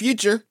get to the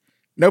future.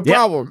 No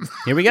problem.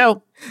 Here we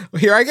go.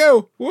 Here I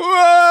go.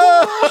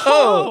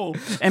 Whoa!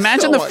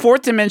 Imagine So the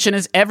fourth dimension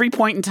is every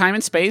point in time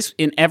and space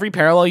in every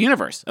parallel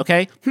universe.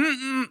 Okay?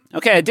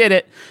 Okay, I did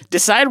it.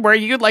 Decide where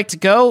you'd like to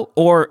go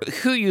or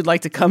who you'd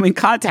like to come in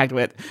contact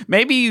with.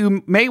 Maybe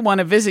you may want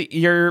to visit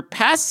your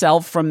past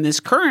self from this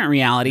current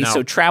reality,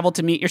 so travel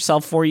to meet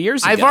yourself 4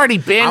 years ago. I've already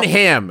been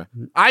him.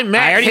 I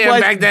met already him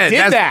back then.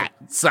 did that.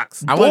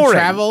 Sucks. I want to Boring.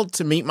 travel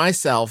to meet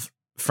myself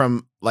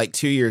from like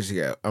 2 years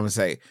ago. I'm going to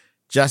say,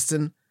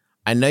 Justin,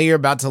 I know you're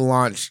about to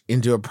launch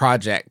into a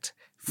project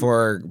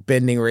for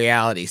bending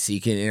reality so you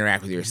can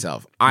interact with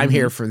yourself. I'm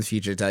here from the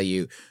future to tell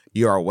you,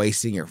 you are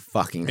wasting your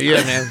fucking time.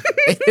 Yeah, man.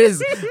 It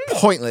is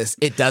pointless.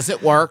 It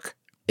doesn't work.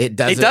 It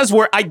doesn't. It does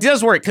work. It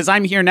does work because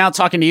I'm here now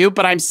talking to you,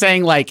 but I'm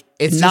saying like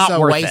It's not just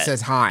a worth waste it. of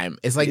time.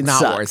 It's like It not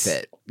sucks. worth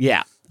it.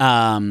 Yeah.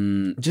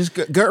 Just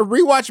go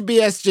rewatch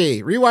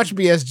BSG. Rewatch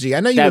BSG. I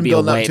know you've That'd been be a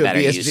building way up to a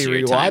better use BSG of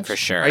your time rewatch. for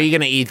sure. Are you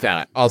going to eat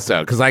that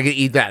also? Because I can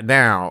eat that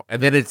now,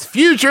 and then it's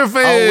future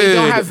food.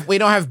 Oh, we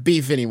don't have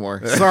beef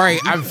anymore. Sorry,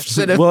 I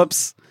should have.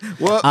 Whoops.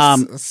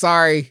 Whoops.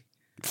 Sorry.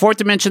 Fourth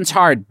dimension's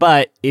hard,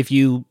 but if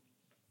you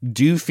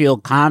do feel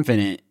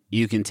confident,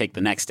 you can take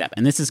the next step.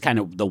 And this is kind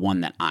of the one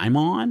that I'm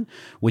on,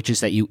 which is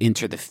that you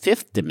enter the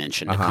fifth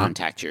dimension to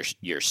contact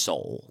your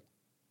soul.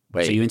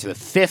 Wait. So you enter the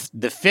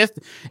fifth.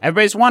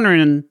 Everybody's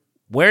wondering,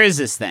 where is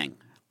this thing?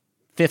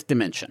 Fifth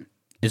dimension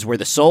is where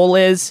the soul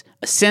is.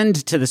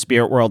 Ascend to the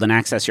spirit world and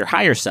access your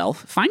higher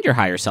self. Find your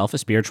higher self, a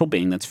spiritual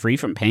being that's free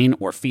from pain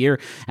or fear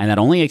and that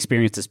only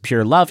experiences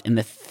pure love in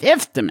the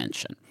fifth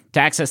dimension. To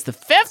access the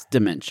fifth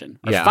dimension,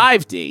 or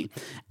 5D,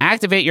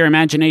 activate your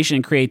imagination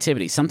and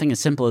creativity. Something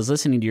as simple as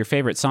listening to your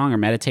favorite song or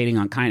meditating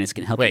on kindness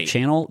can help you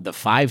channel the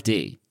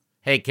 5D.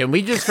 Hey, can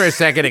we just for a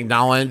second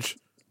acknowledge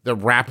the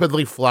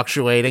rapidly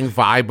fluctuating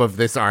vibe of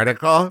this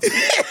article?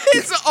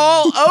 It's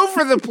all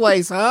over the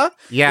place, huh?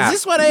 Yeah. Is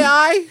this what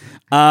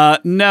AI?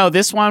 No,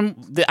 this one.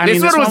 This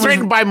one was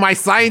written by my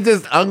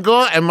scientist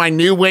uncle and my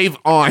new wave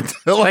aunt,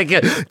 like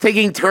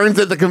taking turns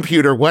at the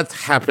computer. What's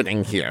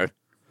happening here?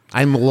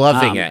 I'm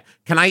loving it.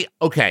 Can I?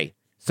 Okay,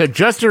 so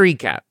just to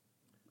recap,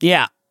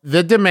 Yeah,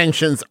 the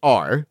dimensions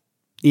are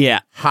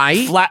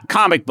height, flat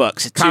comic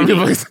books. comic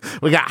 2D.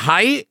 books. We got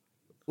height,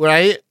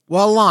 right?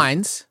 Well,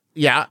 lines.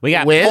 Yeah, We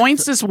got width,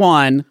 points is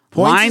 1, Points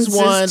lines is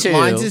 1. is 2,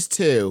 Lines is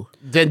 2.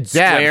 then depth,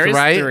 square is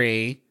right?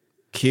 3,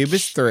 Cube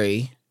is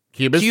 3.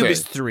 Cube is cube three.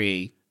 is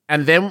 3.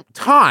 And then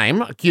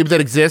time, a cube that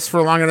exists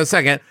for longer than a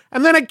second,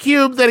 and then a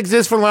cube that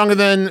exists for longer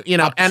than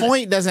A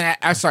point doesn't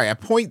have, sorry, a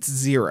point's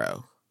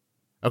 0.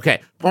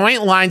 Okay,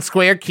 point, line,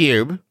 square,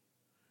 cube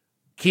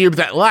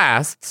that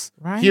lasts,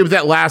 Right. cube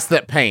that lasts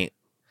that paint.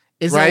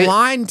 Is Right. a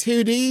line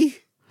 2D?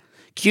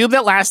 Cube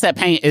that lasts that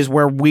paint is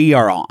where we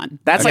are on.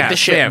 That's like Okay, the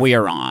shit fifth. we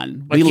are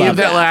on. A We cube love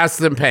that that. lasts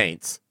and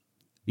paints.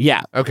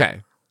 Yeah. Okay.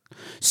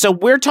 So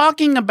we're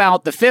talking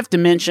about the fifth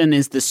dimension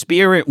is the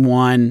spirit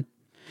one.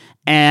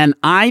 And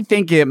I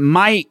think it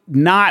might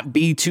not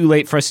be too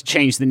late for us to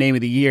change the name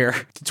of the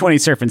year to 20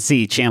 Surf and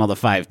Sea, channel the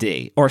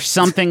 5D, or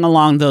something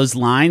along those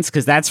lines,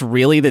 because that's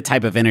really the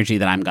type of energy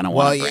that I'm going to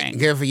want to bring.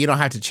 You don't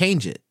have to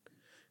change it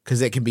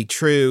because it can be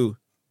true.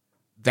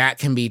 That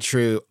can be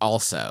true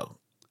also.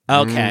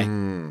 Okay.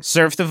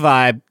 Surf the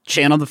vibe,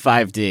 channel the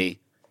 5D.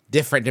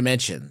 Different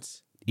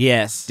dimensions,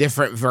 Yes.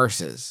 different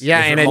verses.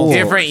 Yeah, in a different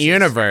different forces.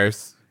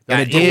 universe. In a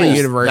that different is-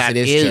 universe, that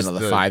it is channel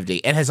the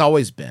 5D. It has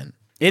always been.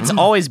 It's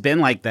always been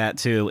like that,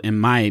 too, in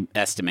my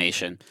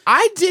estimation.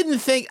 I didn't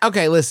think.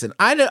 Okay, listen.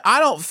 I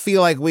don't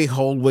feel like we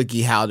hold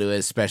WikiHow to an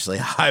especially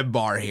high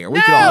bar here.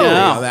 We can all agree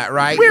No. on that,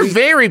 right? We're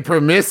very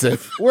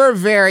permissive. We're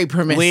very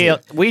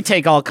permissive. We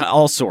take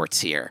all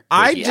sorts here.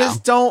 I Yeah.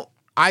 just don't.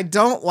 I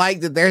don't like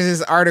that. There's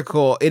this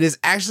article. It is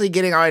actually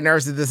getting on my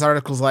nerves that this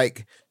article's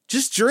like,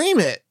 just dream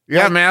it.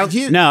 Yeah, Like, man.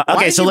 No, why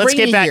okay, did so you let's bring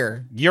get me back.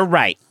 here? You're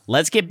right.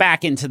 Let's get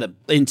back into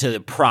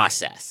the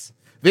process.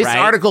 This right?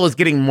 article is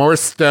getting more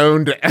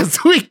stoned as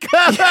we go.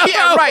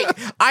 Yeah, right.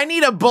 I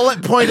need a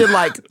bullet pointed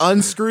like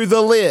unscrew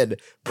the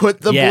lid, put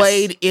the Yes.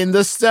 blade in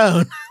the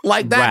stone,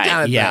 like that Right,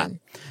 kind of yeah.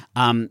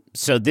 thing.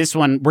 So this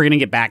one we're gonna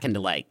get back into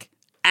like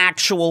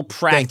actual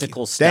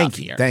practical stuff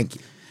here. Thank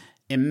you.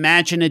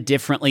 Imagine a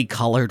differently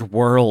colored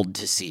world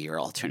to see your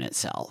alternate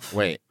self.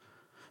 Wait.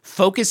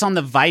 Focus on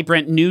the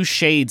vibrant new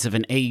shades of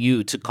an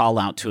AU to call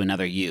out to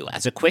another you.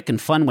 As a quick and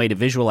fun way to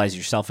visualize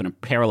yourself in a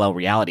parallel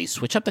reality,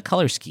 switch up the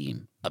color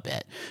scheme a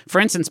bit.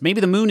 For instance, maybe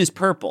the moon is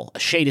purple, a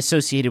shade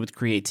associated with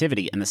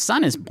creativity, and the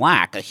sun is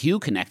black, a hue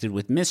connected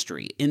with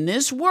mystery. In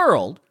this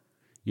world,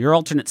 Your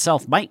alternate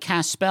self might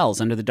cast spells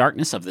under the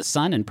darkness of the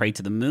sun and pray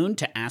to the moon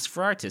to ask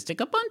for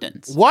artistic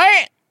abundance.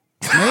 What?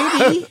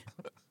 Maybe.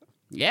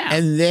 Yeah.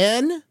 And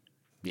then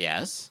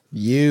yes.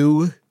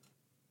 you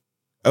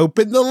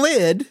open the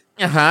lid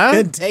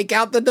and take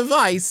out the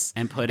device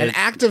and put and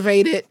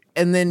activate it,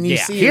 and then you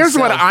see. Here's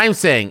yourself. what I'm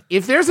saying.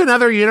 If there's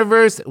another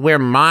universe where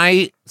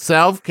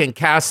myself can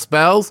cast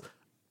spells,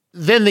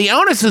 then the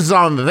onus is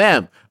on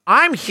them.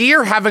 I'm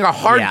here having a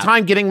hard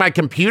time getting my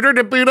computer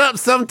to boot up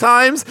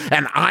sometimes,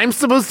 and I'm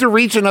supposed to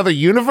reach another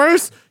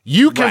universe?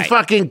 You can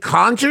fucking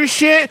conjure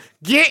shit?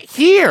 Get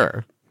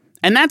here.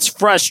 And that's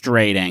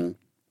frustrating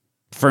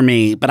for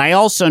me, but I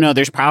also know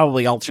there's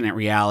probably alternate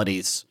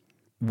realities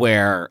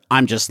where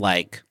I'm just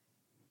like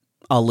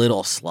a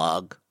little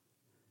slug,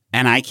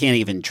 and I can't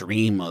even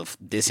dream of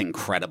this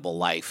incredible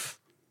life.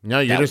 No,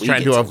 you're just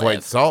trying to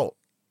avoid salt.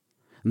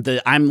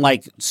 I'm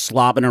like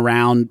slobbing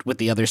around with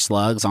the other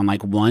slugs on like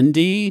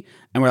 1D,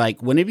 and we're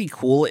like, wouldn't it be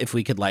cool if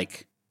we could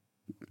like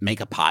make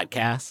a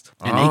podcast?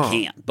 And they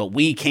can't, but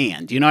we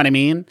can. Do you know what I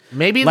mean?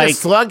 Maybe like, the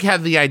slug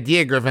had the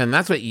idea, Griffin, and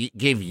that's what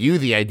gave you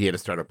the idea to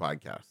start a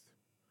podcast.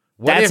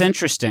 That's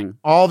interesting.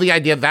 All the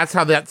idea, that's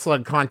how that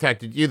slug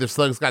contacted you. The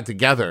slugs got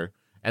together,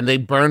 and they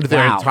burned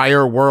their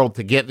entire world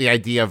to get the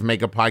idea of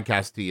make a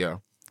podcast to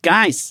you.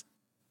 Guys,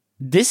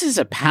 this is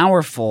a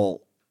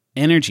powerful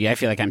energy I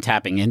feel like I'm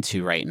tapping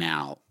into right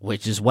now,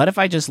 which is what if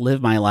I just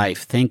live my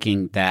life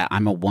thinking that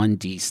I'm a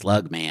 1D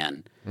slug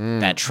man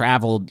that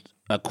traveled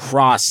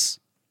across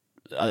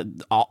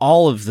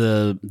all of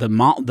the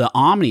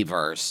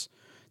omniverse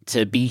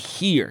to be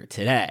here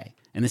today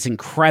in this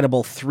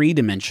incredible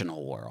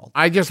 3-dimensional world.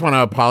 I just want to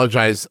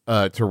apologize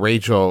to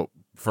Rachel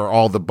for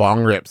all the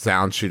bong rip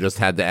sounds she just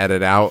had to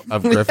edit out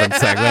of Griffin's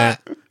segment.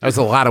 That was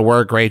a lot of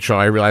work, Rachel.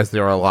 I realized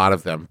there were a lot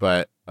of them,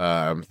 but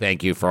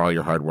thank you for all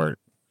your hard work.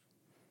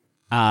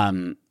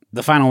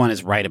 The final one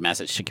is write a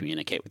message to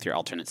communicate with your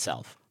alternate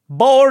self.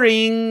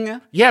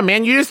 Boring. Yeah,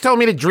 man, you just told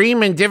me to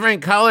dream in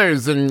different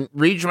colors and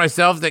reach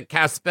myself that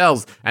cast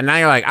spells. And now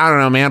you're like, I don't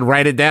know, man,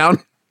 write it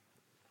down.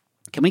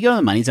 Can we go to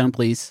the money zone,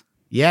 please?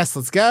 Yes,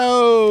 let's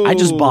go. I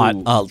just bought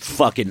a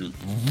fucking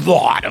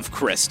lot of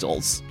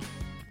crystals.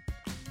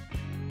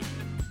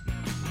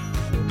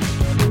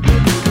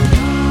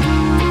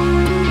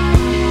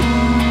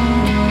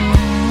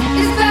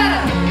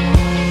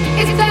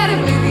 It's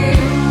better with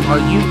you. Are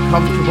you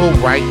comfortable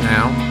right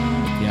now?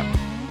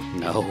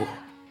 Yep. No.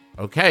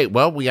 Okay,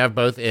 well, we have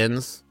both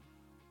ends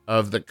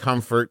of the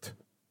comfort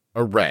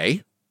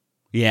array.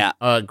 Yeah.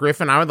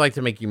 Griffin, I would like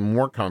to make you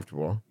more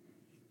comfortable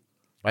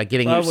by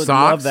getting I you would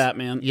socks. love that,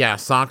 man. Yeah,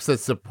 socks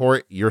that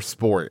support your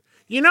sport.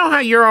 You know how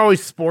you're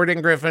always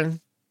sporting, Griffin?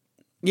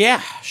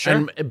 Yeah,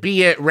 sure. And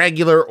be it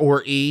regular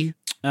or E,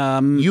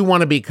 you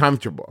want to be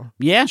comfortable.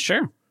 Yeah,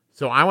 sure.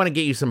 So I want to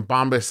get you some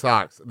Bombas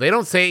socks. They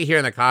don't say it here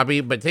in the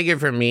copy, but take it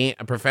from me,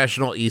 a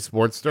professional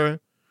esportster.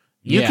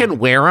 You can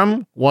wear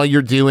them while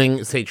you're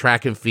doing, say,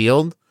 track and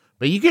field,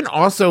 but you can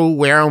also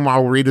wear them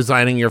while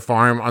redesigning your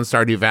farm on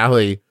Stardew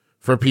Valley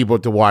for people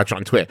to watch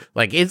on Twitch.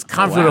 Like, it's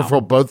comfortable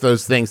for both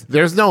those things.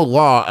 There's no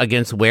law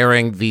against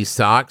wearing these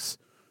socks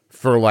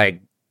for, like,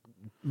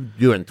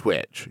 doing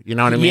Twitch. You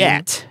know what I mean?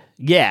 Yet.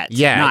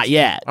 Not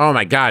yet. Oh,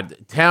 my God.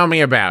 Tell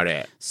me about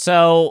it.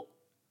 So,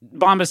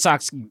 Bombas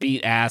socks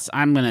beat ass.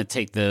 I'm going to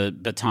take the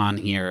baton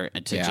here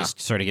to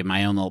just sort of give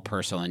my own little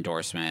personal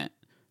endorsement.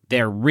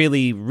 They're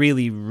really,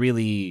 really,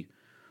 really,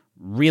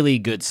 really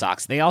good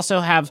socks. They also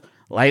have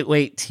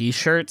lightweight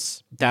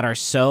t-shirts that are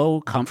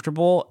so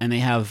comfortable, and they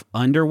have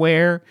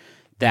underwear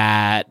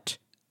that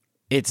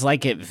it's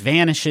like it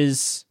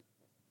vanishes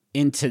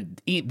into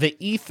the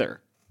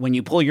ether when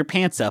you pull your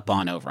pants up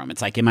on over them.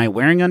 It's like, am I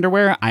wearing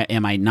underwear?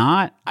 Am I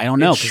not? I don't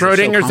know. It's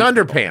Schrodinger's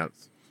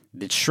underpants.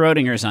 It's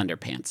Schrodinger's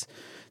underpants.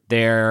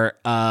 They're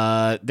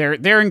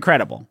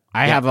incredible.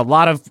 I have a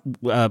lot of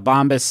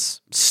Bombas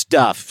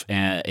stuff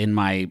in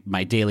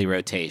my daily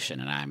rotation,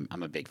 and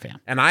I'm a big fan.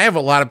 And I have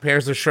a lot of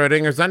pairs of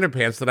Schrodinger's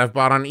underpants that I've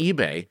bought on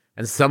eBay,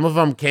 and some of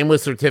them came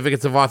with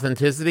certificates of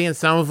authenticity, and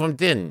some of them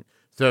didn't.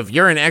 So if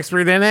you're an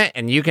expert in it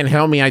and you can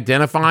help me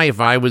identify if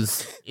I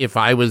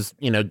was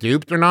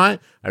duped or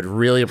not, I'd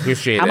really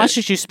appreciate it. How much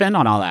did you spend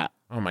on all that?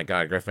 Oh my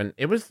God, Griffin!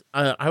 It was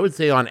I would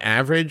say on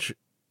average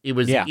it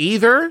was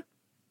either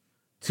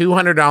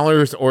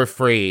 $200 or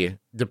free,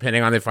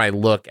 depending on if I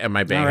look at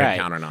my bank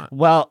account or not.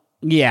 Well,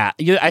 yeah,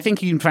 I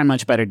think you can find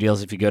much better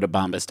deals if you go to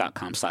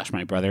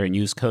bombas.com/mybrother and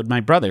use code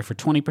mybrother for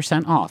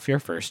 20% off your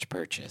first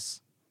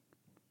purchase.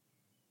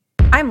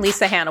 I'm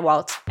Lisa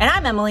Hannawalt. And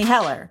I'm Emily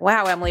Heller.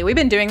 Wow, Emily, we've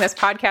been doing this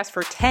podcast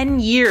for 10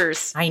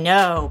 years. I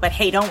know, but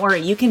hey, don't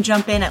worry. You can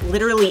jump in at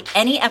literally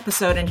any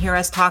episode and hear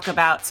us talk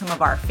about some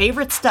of our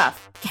favorite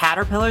stuff.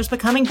 Caterpillars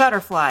becoming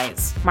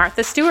butterflies.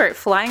 Martha Stewart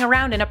flying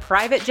around in a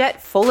private jet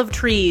full of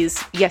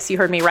trees. Yes, you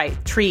heard me right.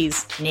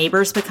 Trees.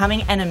 Neighbors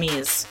becoming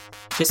enemies.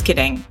 Just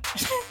kidding.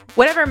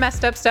 Whatever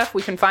messed up stuff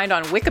we can find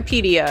on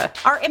Wikipedia.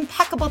 Our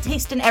impeccable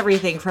taste in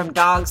everything from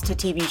dogs to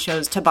TV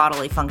shows to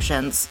bodily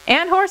functions.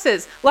 And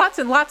horses. Lots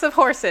and lots of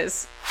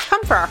horses.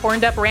 Come for our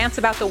horned up rants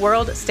about the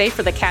world, stay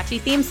for the catchy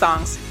theme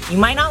songs. You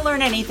might not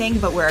learn anything,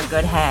 but we're a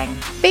good hang.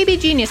 Baby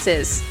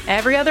Geniuses,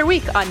 every other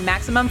week on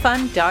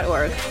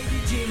MaximumFun.org.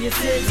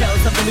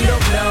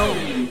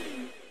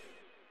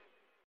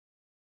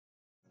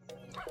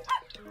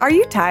 Are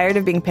you tired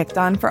of being picked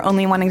on for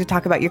only wanting to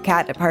talk about your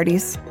cat at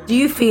parties? Do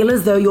you feel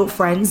as though your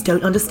friends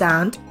don't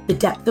understand the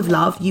depth of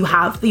love you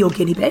have for your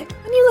guinea pig?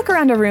 When you look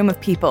around a room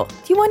of people,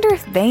 do you wonder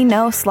if they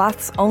know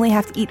sloths only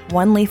have to eat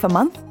one leaf a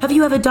month? Have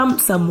you ever dumped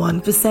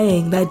someone for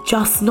saying they're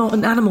just not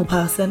an animal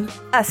person?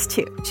 Us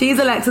too. She's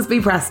Alexis B.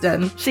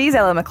 Preston. She's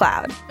Ella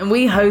McLeod. And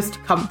we host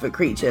Comfort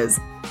Creatures,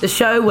 the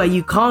show where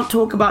you can't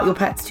talk about your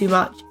pets too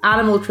much,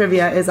 animal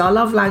trivia is our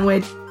love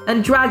language,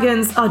 and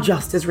dragons are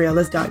just as real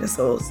as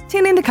dinosaurs.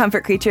 Tune into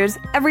Comfort Creatures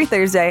every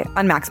Thursday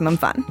on Maximum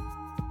Fun.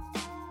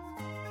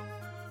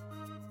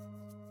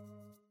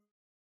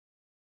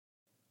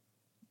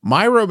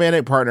 My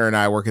romantic partner and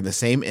I work in the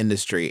same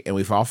industry, and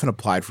we've often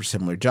applied for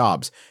similar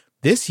jobs.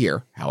 This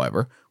year,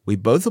 however, we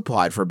both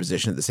applied for a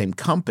position at the same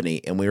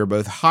company, and we were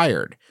both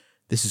hired.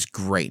 This is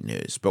great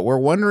news, but we're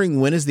wondering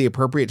when is the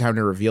appropriate time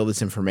to reveal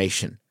this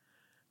information.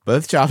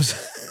 Both jobs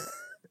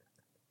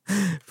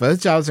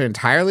are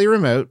entirely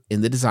remote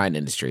in the design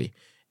industry,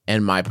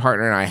 and my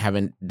partner and I have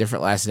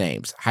different last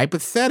names.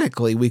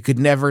 Hypothetically, we could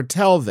never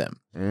tell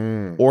them,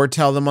 or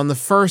tell them on the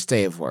first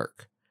day of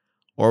work,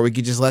 or we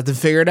could just let them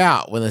figure it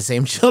out when the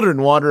same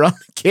children wander on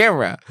the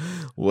camera.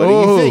 What do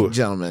you think,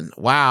 gentlemen?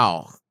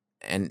 Wow.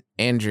 And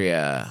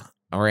Andrea.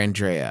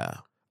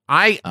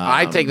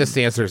 I take the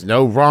stance there's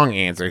no wrong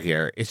answer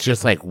here. It's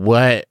just like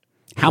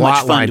how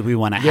much fun do we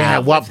want to have? Yeah,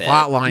 what with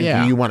plot it? line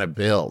do you want to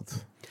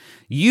build?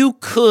 You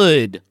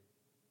could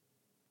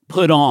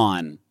put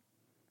on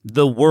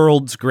the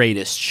world's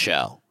greatest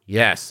show.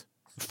 Yes.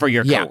 For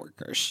your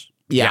coworkers.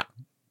 Yeah.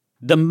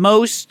 The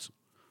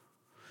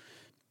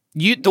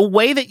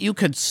way that you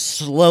could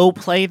slow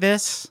play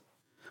this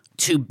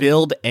to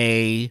build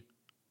a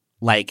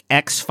like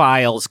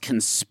X-Files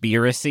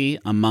conspiracy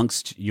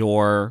amongst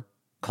your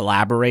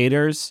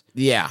collaborators.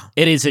 Yeah.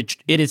 It is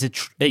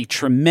a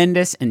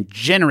tremendous and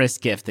generous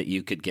gift that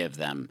you could give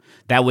them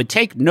that would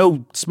take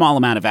no small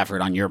amount of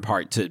effort on your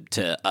part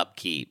to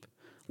upkeep,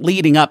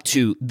 leading up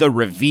to the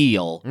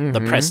reveal,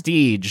 the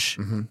prestige,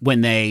 when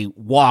they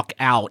walk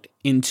out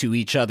into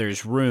each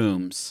other's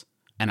rooms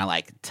and are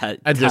like,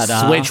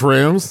 just switch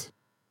rooms.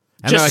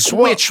 And just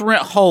switch.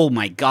 Oh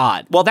my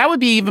God. Well, that would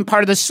be even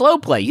part of the slow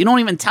play. You don't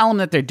even tell them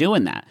that they're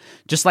doing that.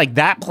 Just like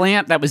that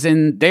plant that was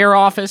in their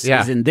office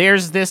is in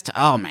theirs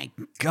oh my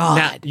God.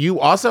 Now, you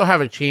also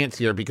have a chance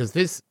here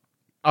because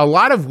a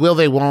lot of will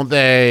they, won't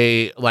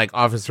they, like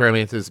office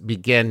romances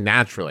begin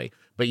naturally.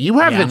 But you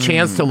have the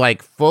chance to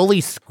like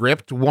fully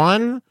script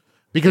one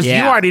because you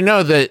already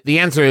know that the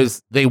answer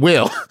is they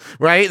will,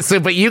 right? So,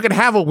 but you can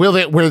have a will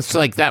that where it's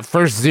like that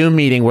first Zoom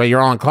meeting where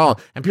you're on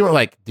call and people are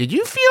like, did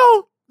you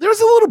feel there was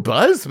a little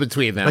buzz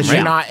between them? But right?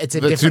 you're not, it's a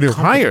the different two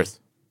company. hires.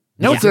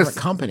 No, it's a different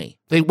company.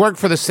 They work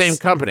for the same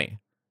company.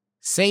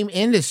 Same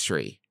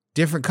industry,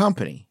 different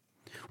company.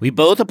 We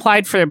both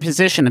applied for a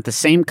position at the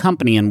same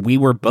company and we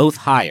were both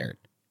hired.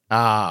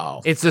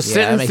 Oh. It's a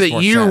sentence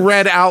that you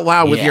read out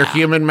loud with your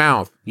human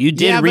mouth. You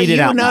did read it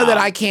out loud. You know that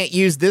I can't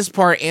use this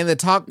part and the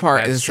talk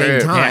part at the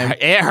same time.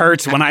 Yeah, it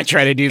hurts when I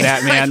try to do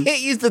that, man. I can't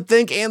use the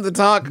think and the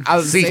talk.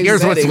 See,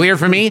 here's what's weird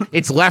for me.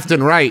 It's left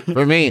and right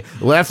for me.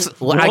 I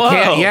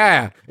can't.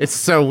 Yeah, it's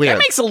so weird. That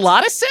makes a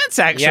lot of sense,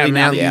 actually. Yeah, now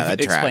man. that Yeah, you've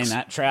that explained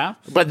tracks.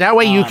 that, Trav. But that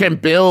way you can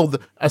build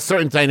a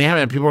certain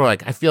dynamic. And people are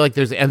like, I feel like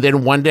there's, and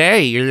then one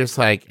day you're just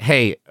like,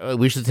 hey,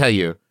 we should tell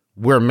you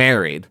we're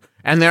married.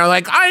 And they're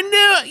like, I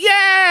knew,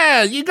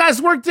 yeah, you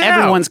guys worked it out.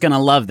 Everyone's going to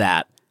love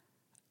that.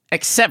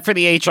 Except for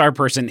the HR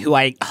person who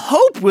I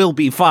hope will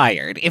be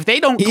fired. If they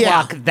don't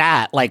clock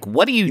that, like,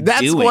 what are you doing?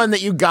 That's one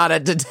that you gotta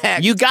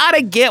detect. You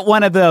gotta get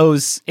one of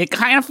those. It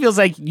kind of feels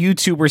like you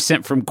two were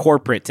sent from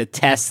corporate to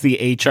test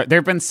the HR. There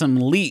have been some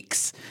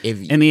leaks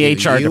in the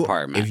HR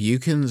department. If you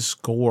can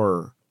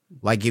score,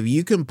 like if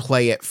you can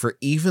play it for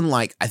even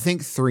like, I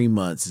think 3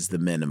 months is the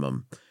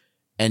minimum,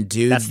 and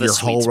do That's the your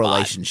sweet whole spot.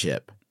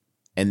 relationship,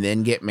 and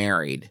then get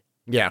married,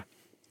 Yeah.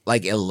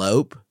 like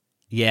elope,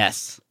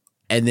 Yes.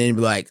 and then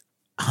be like,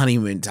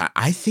 honeymoon time.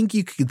 I think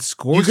you could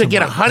score. You could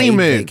get a some, like,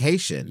 honeymoon paid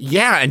vacation.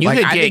 Yeah, and you Like,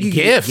 could I get think you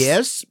gifts. Could get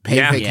gifts, paid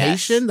Yeah.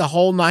 vacation, the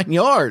whole 9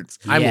 yards.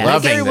 I'm Yeah.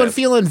 loving Make everyone this.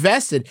 feel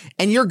invested,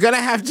 and you're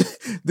gonna have to.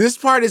 This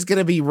part is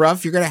gonna be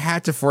rough. You're gonna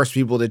have to force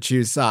people to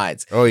choose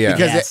sides. Oh, yeah.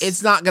 because Yes.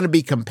 it's not gonna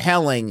be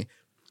compelling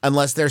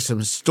unless there's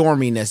some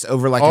storminess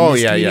over like Oh, a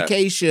yeah, yeah.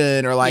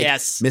 miscommunication or like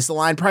Yes.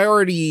 misaligned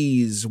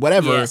priorities,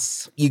 whatever.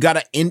 Yes. You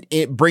gotta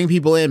bring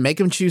people in, make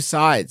them choose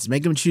sides,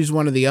 make them choose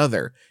one or the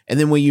other, and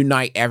then we'll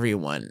unite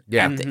everyone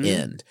Yeah. at the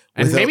end.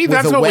 And With maybe with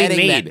that's a what we wedding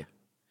need.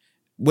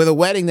 with a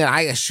wedding that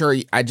I assure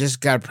you, I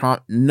just got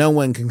prompt, no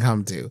one can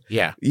come to.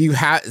 Yeah. You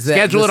have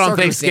Schedule it on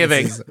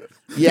Thanksgiving.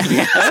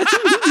 Yeah.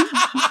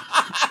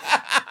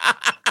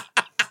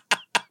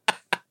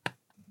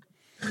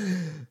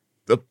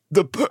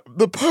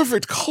 The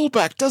perfect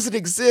callback doesn't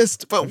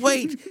exist, but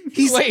wait,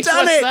 he's Wait,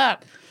 done what's it.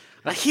 that?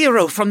 A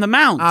hero from the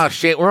mount. Oh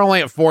shit, we're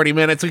only at 40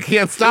 minutes. We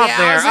can't stop Yeah,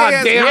 there. I was Oh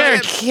saying, damn You're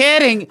it.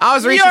 kidding. I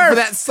was reaching You're for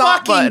that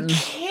stop fucking button.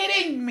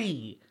 kidding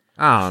me.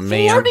 Oh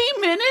man. 40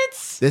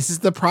 minutes? This is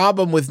the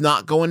problem with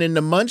not going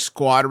into Munch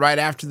Squad right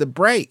after the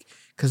break,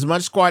 because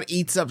Munch Squad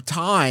eats up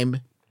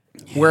time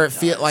where it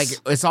feels like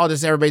it's all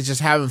just everybody's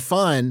just having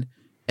fun,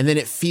 and then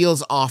it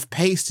feels off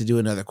pace to do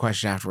another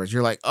question afterwards.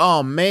 You're like,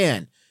 oh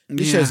man,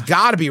 this show's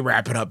got to be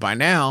wrapping up by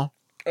now.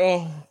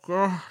 Oh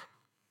god.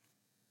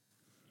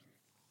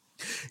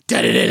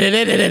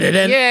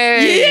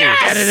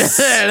 Yes!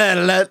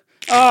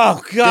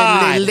 Oh,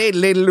 God.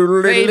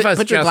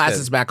 Put your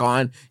glasses back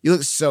on. You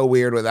look so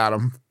weird without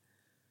them.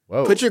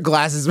 Whoa. Put your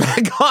glasses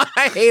back on.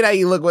 I hate how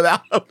you look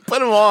without them. Put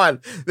them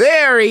on.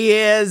 There he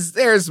is.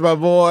 There's my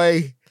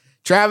boy.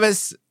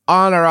 Travis,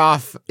 on or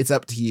off, it's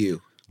up to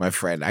you, my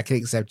friend. I can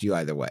accept you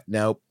either way.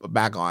 Nope,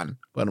 back on.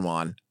 Put them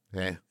on.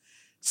 Okay.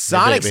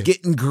 Sonic's baby.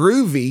 getting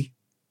groovy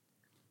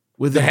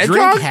with The a hedgehog?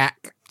 drink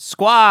hack.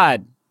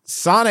 Squad.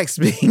 Sonic's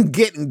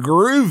getting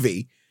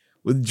groovy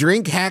with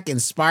drink hack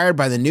inspired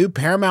by the new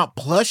Paramount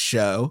Plus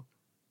show,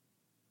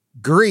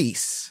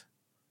 Grease,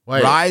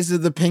 Wait. Rise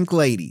of the Pink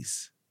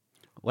Ladies.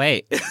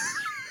 Wait.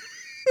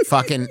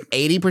 Fucking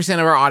 80% of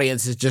our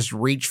audience has just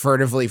reached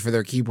furtively for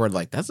their keyboard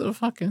like, that's a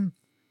fucking,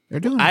 they're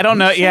doing I don't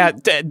know. Yeah.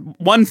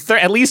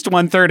 At least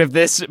 1/3 of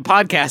this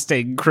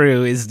podcasting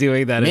crew is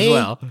doing that as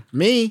well.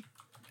 Me.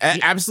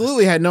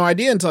 Absolutely had no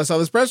idea until I saw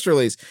this press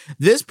release.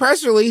 This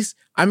press release,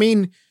 I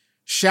mean,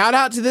 shout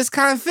out to this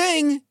kind of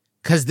thing,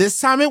 because this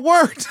time it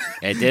worked.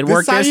 It did work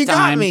This time this you got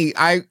time. me.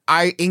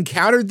 I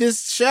encountered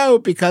this show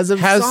because of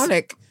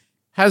Sonic.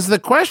 Has the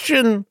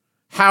question,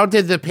 how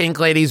did the Pink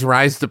Ladies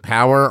rise to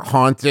power,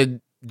 haunted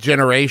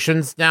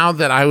generations now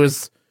that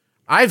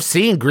I've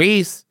seen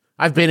Grease.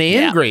 I've been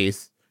in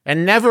Grease.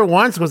 And never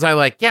once was I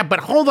like, yeah, but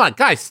hold on,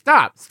 guys,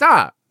 stop.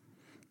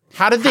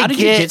 How did you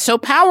get so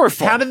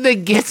powerful? How did they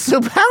get so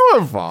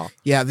powerful?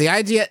 Yeah, the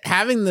idea,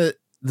 having the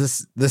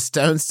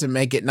Stones to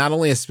make it not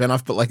only a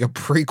spinoff, but like a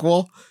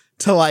prequel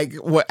to like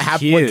what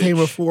came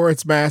before,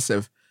 it's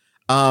massive.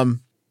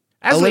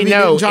 As Olivia we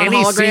know, Newton-John any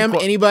hologram.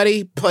 sequel-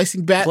 Anybody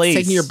placing bets, Please.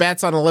 taking your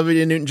bets on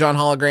Olivia Newton-John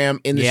hologram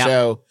in the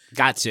show?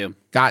 Got to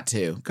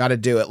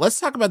do it. Let's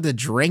talk about the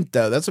drink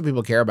though. That's what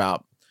people care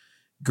about.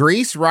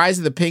 Grease, Rise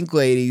of the Pink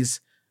Ladies.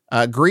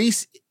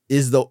 Grease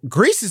is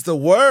the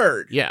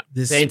word. Yeah,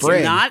 this It's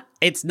spring.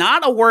 it's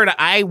not a word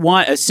I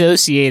want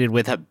associated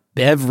with a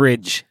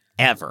beverage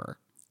ever.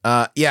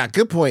 Yeah,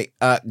 good point.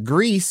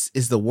 Grease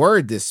is the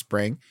word this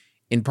spring.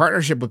 In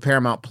partnership with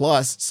Paramount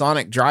Plus,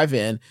 Sonic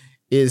Drive-In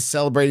is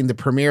celebrating the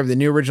premiere of the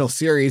new original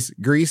series,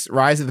 Grease,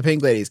 Rise of the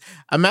Pink Ladies.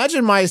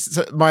 Imagine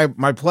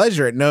my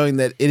pleasure at knowing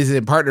that it is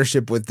in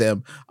partnership with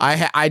them.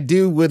 I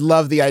would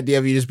love the idea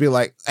of you just be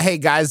like, hey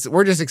guys,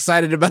 we're just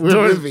excited about the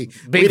movie.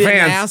 Big We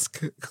fans.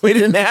 We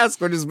didn't ask.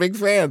 We're just big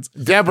fans.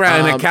 Deborah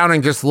in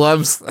accounting just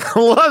loves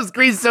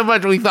Grease so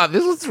much. We thought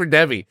this was for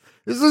Debbie.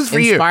 This was for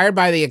you. Inspired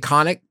by the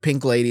iconic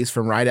Pink Ladies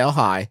from Rydell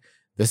High.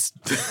 This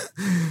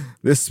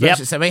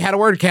special, somebody had a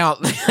word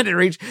count. They had to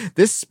reach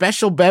this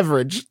special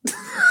beverage.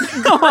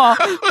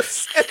 It's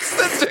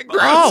such a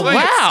gross Oh, way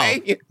of wow.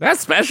 saying it. That's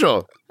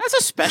special. That's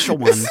a special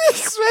one. This is a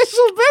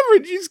special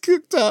beverage he's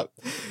cooked up.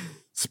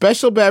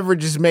 Special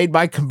beverage is made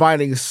by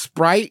combining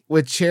Sprite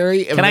with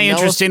cherry and Can I vanilla.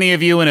 interest any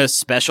of you in a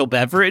special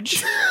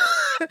beverage?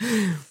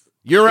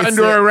 You're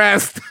under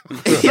arrest.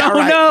 Yeah, Oh,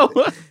 right. no.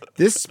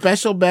 This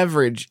special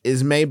beverage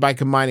is made by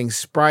combining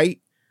Sprite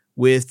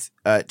with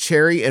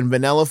cherry and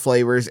vanilla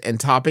flavors and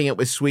topping it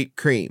with sweet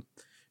cream.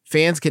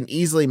 Fans can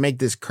easily make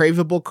this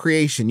craveable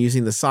creation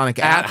using the Sonic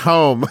At app.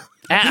 home.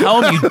 At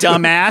home, you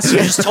dumbass. You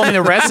just told me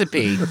the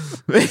recipe.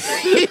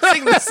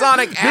 Using the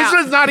Sonic This app.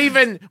 was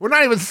we're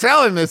not even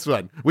selling this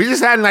one. We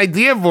just had an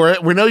idea for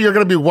it. We know you're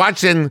going to be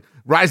watching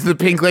Rise of the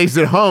Pink Ladies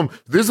at home.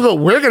 This is what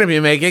we're going to be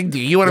making. Do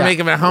you want to make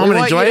them at home We and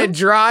want enjoy you it? to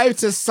drive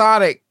to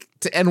Sonic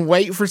and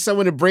wait for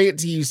someone to bring it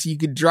to you so you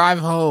could drive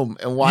home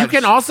and watch. You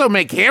can also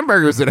make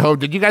hamburgers at home.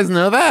 Did you guys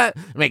know that?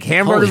 Make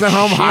hamburgers Holy at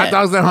home, hot shit.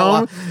 dogs at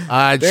home,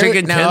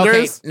 chicken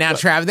tenders. Now,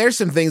 Trav, there's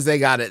some things they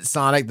got at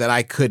Sonic that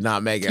I could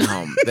not make at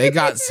home. They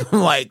got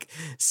some like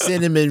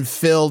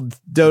cinnamon-filled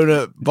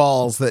donut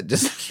balls that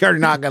just are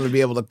not going to be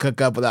able to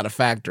cook up without a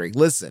factory.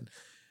 Listen.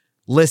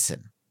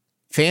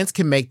 Fans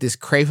can make this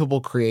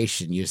craveable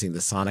creation using the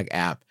Sonic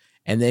app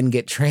and then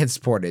get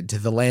transported to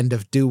the land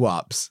of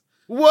doo-wops.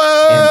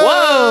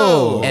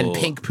 Whoa! And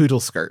pink poodle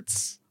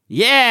skirts.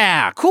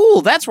 Yeah,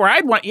 cool. That's where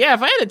I'd want. Yeah,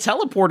 if I had a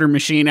teleporter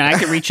machine and I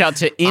could reach out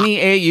to any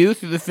AU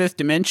through the fifth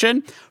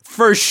dimension,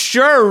 for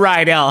sure,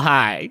 Rydell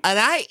High. And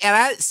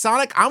I,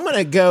 Sonic, I'm going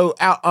to go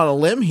out on a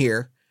limb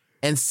here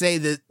and say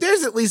that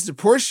there's at least a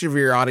portion of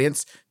your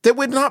audience that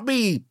would not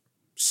be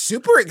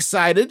super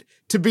excited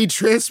to be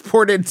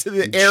transported to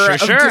the era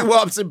Sure. of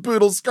doo-wops and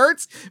poodle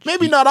skirts.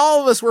 Maybe not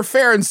all of us were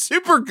faring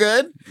super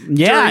good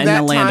Yeah, during in that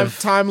the land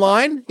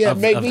timeline. Yeah, of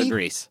maybe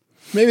Grease.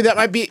 maybe that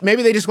might be.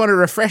 Maybe they just wanted a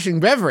refreshing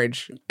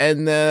beverage,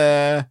 and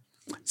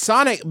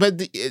Sonic, but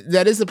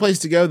that is the place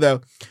to go,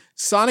 though.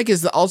 Sonic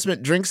is the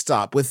ultimate drink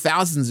stop with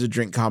thousands of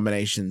drink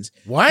combinations.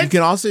 What? You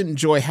can also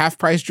enjoy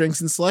half-price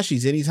drinks and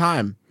slushies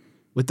anytime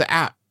with the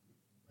app.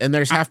 And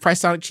there's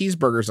half-price Sonic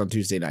cheeseburgers on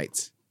Tuesday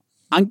nights.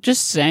 I'm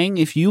just saying,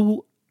 if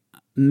you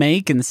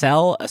make and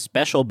sell a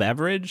special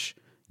beverage,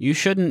 you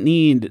shouldn't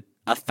need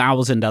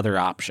 1,000 other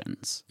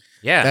options.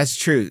 Yeah. That's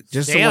true.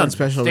 Just the one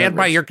special Stand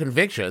by beverage. your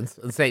convictions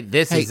and say,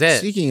 this Hey, is it.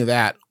 speaking of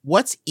that,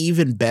 what's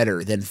even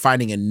better than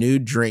finding a new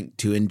drink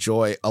to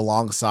enjoy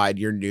alongside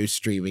your new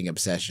streaming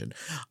obsession?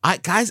 I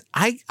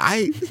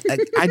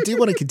do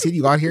want to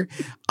continue on here.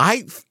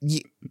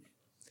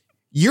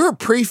 You're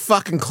pretty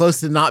fucking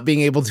close to not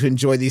being able to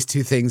enjoy these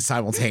two things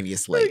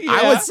simultaneously.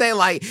 I would say,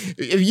 like,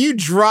 if you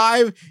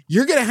drive,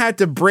 you're gonna have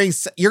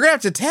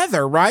to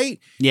tether, right?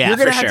 Yeah, you're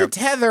gonna for have sure. to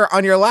tether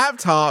on your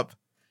laptop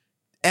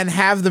and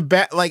have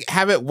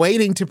have it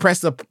waiting to press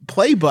the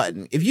play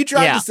button. If you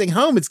drive this thing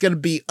home, it's gonna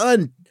be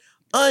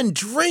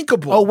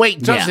undrinkable. Oh,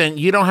 wait, Justin,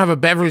 you don't have a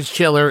beverage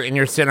chiller in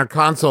your center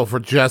console for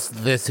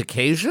just this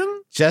occasion?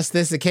 Just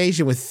this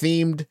occasion with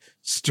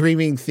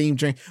streaming themed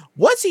drink.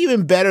 What's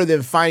even better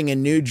than finding a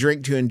new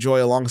drink to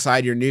enjoy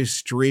alongside your new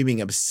streaming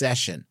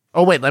obsession?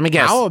 Oh, wait, let me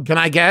guess. Can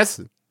I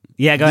guess?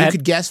 Yeah, go You ahead.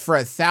 could guess for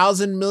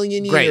 1,000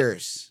 million Great.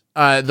 years.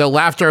 The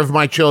laughter of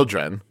my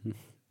children.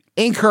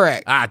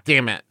 Incorrect, Ah,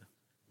 damn it.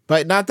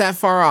 but not that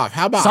far off.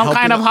 How about Some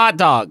kind of hot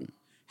dog.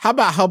 How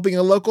about helping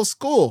a local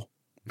school?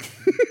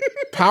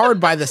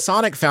 Powered by the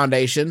Sonic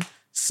Foundation,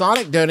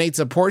 Sonic donates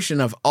a portion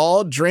of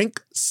all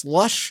drink,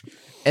 slush,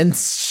 and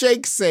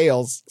shake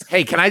sales.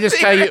 Hey, can I just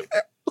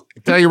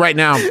tell you right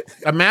now,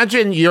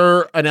 imagine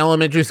you're an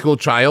elementary school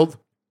child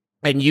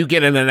and you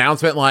get an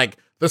announcement like,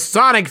 the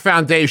Sonic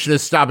Foundation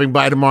is stopping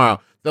by tomorrow.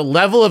 The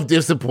level of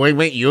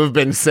disappointment you have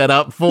been set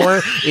up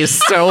for is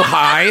so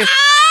high.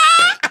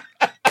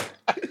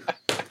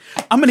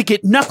 I'm gonna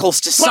get Knuckles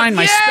to sign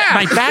my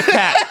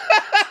backpack.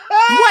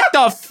 What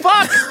the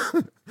fuck?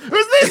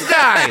 Who's this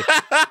guy?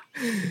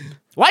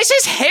 Why is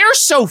his hair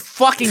so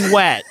fucking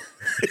wet?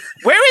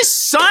 Where is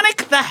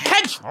Sonic the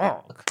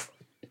Hedgehog?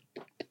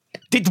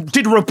 Did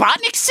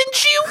Robotnik send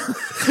you?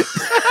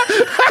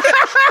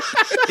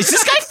 Is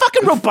this guy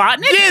fucking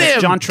Robotnik? Get him!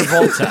 That's John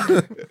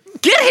Travolta.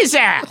 Get his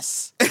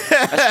ass!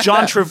 That's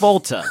John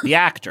Travolta, the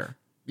actor.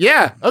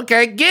 Yeah,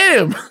 okay, get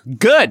him.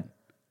 Good.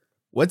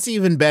 What's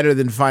even better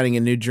than finding a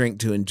new drink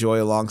to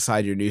enjoy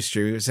alongside your new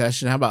streaming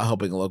session? How about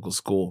helping a local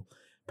school?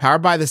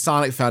 Powered by the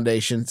Sonic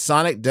Foundation,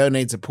 Sonic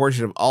donates a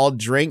portion of all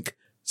drink,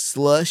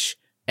 slush,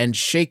 and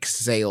shake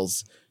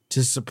sales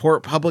to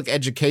support public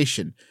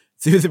education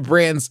through the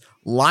brand's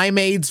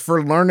Limeades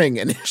for Learning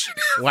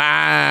initiative.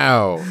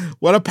 Wow.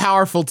 What a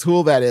powerful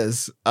tool that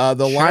is. The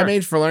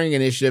Limeades for Learning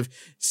initiative.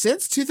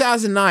 Since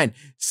 2009,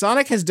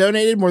 Sonic has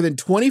donated more than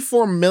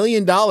 $24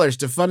 million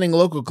to funding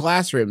local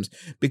classrooms,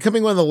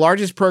 becoming one of the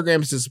largest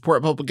programs to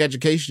support public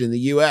education in the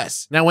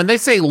U.S. Now, when they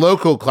say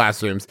local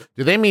classrooms,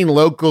 do they mean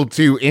local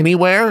to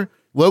anywhere?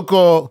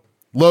 Local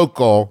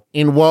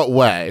in what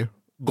way?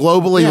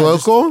 Globally Yeah,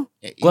 local?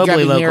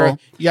 Globally local.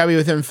 You gotta be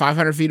within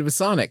 500 feet of a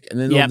Sonic, and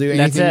then they'll Yep, do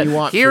that's anything it. you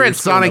want. Here for at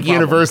solving Sonic the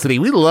problem. University,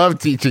 we love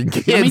teaching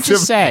kids. Let me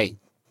just say,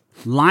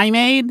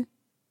 Limeade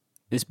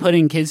is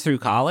putting kids through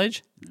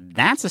college.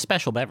 That's a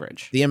special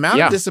beverage. The amount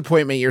Yeah. of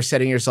disappointment you're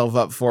setting yourself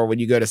up for when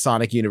you go to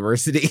Sonic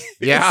University.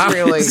 Yeah. is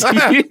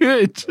really.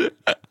 Huge.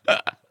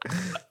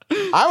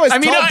 I was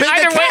told Big the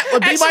either way- Cat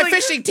would be my actually-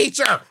 fishing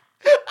teacher.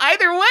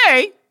 Either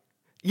way,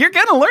 you're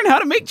gonna learn how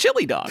to make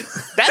chili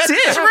dogs. That's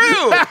it.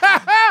 True.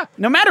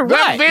 No matter The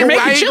what, you're Venn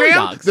making chili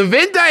diagram, dogs. the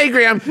Venn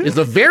diagram is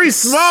a very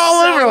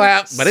small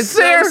overlap, but it's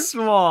there.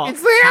 Small.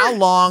 It's there. How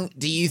long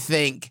do you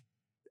think?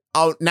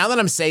 Oh, now that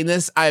I'm saying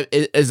this,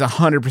 it is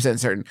 100%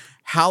 certain.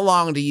 How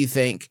long do you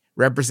think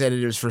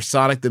representatives for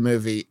Sonic the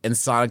movie and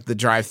Sonic the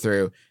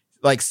drive-thru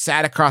like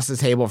sat across the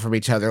table from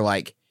each other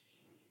like,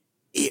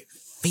 it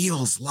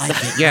feels like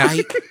it, Yeah,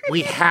 right?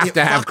 we have It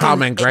to have fucking-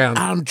 common ground.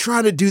 I'm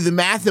trying to do the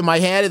math in my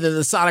head, and then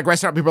the Sonic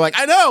restaurant people are like,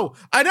 I know,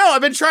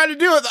 I've been trying to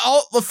do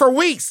it for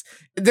weeks.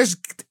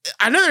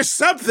 I know there's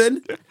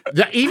something.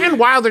 Even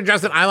Wilder,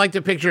 Justin, I like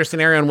to picture a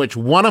scenario in which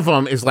one of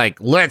them is like,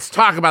 let's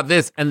talk about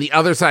this, and the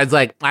other side's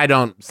like, I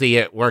don't see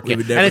it working. We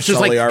would And never it's just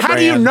like, sully our how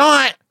do you brand.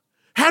 not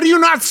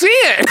see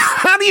it?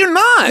 How do you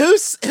not?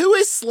 Who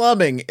is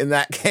slumming in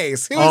that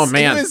case? Oh,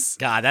 man. Who is,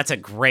 God, that's a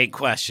great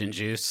question,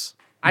 Juice.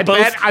 I Both-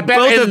 bet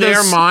both in of their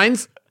those-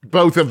 minds,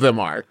 both of them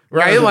are,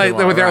 right? of Like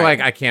them are, they're right.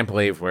 like, I can't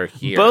believe we're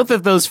here. Both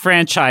of those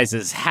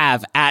franchises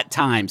have, at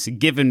times,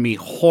 given me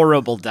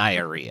horrible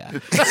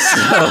diarrhea.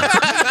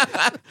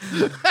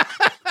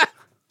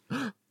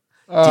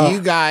 do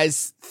you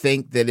guys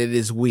think that it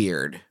is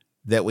weird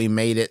that we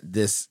made it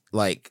this,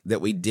 like,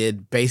 that we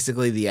did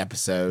basically the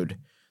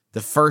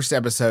first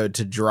episode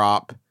to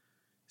drop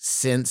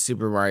since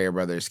Super Mario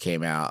Brothers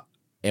came out,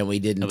 and we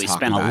didn't We talk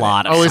spent about a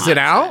lot of Oh, time. is it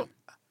out?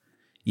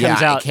 Yeah,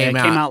 Comes out, it came it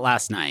out. came out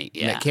last night.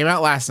 Yeah. It came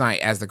out last night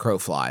as the crow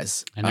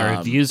flies. And the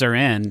reviews are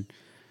in,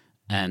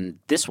 and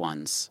this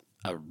one's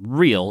a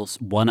real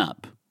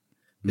one-up.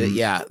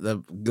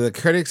 The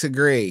critics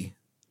agree.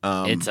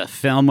 It's a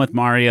film with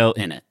Mario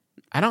in it.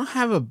 I don't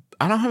have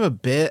a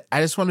bit.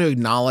 I just want to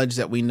acknowledge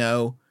that we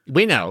know.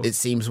 It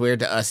seems weird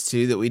to us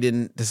too that we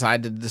didn't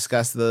decide to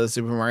discuss the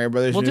Super Mario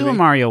Brothers movie. We'll do a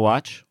Mario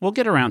watch. We'll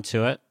get around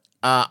to it.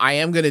 I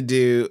am going to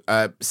do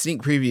a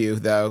sneak preview,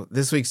 though.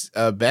 This week's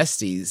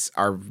Besties,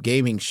 our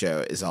gaming show,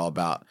 is all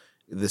about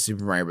the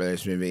Super Mario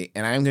Brothers movie.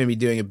 And I am going to be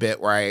doing a bit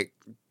where I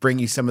bring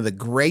you some of the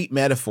great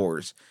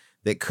metaphors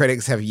that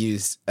critics have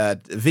used,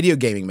 video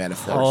gaming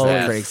metaphors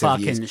that critics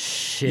have used.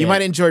 Shit. You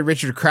might enjoy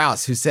Richard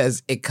Krause, who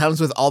says, it comes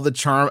with all the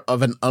charm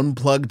of an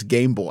unplugged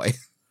Game Boy.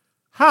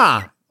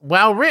 Huh.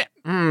 Well,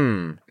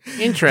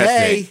 interesting.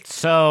 Hey.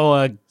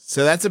 So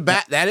that's a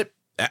that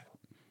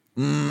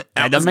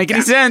doesn't make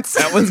any sense.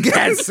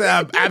 That's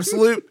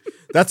absolute.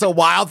 That's a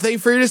wild thing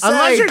for you to say.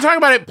 Unless you're talking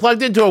about it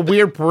plugged into a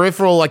weird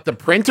peripheral, like the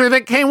printer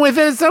that came with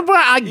it. Somewhere,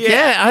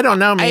 I don't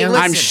know, man. Hey,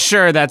 listen, I'm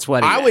sure that's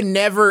what I would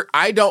never.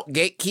 I don't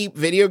gatekeep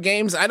video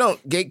games. I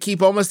don't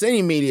gatekeep almost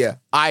any media.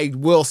 I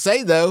will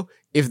say though,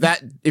 if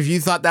you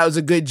thought that was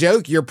a good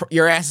joke,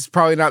 your ass is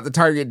probably not the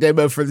target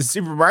demo for the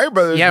Super Mario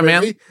Brothers movie.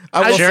 Man.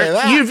 I will say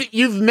that.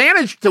 You've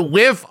managed to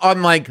whiff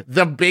on like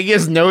the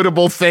biggest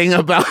notable thing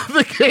about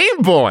the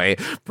Game Boy.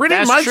 Pretty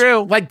much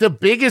true. Like the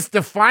biggest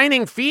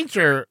defining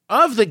feature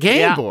of the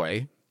Game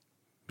Boy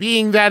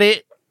being that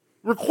it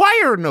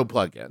required no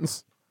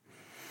plugins.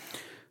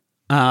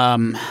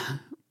 Why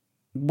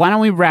don't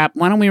we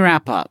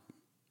wrap up?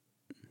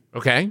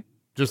 Okay.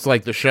 Just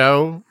like the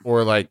show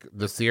or like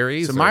the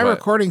series? So my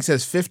recording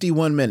says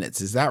 51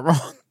 minutes. Is that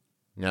wrong?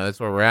 No,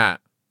 that's where we're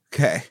at.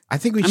 Okay. I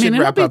think we should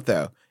wrap up,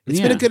 though. It's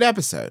been a good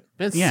episode.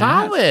 It's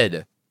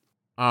solid.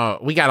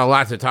 We got a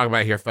lot to talk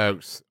about here,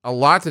 folks. A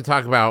lot to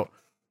talk about.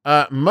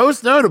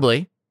 Most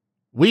notably,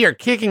 we are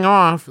kicking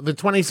off the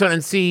 20 Sun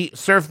and Sea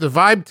Surf the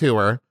Vibe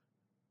Tour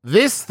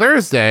this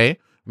Thursday.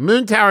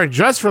 Moon Tower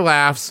Just for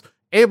Laughs,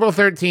 April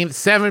 13th,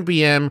 7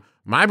 p.m.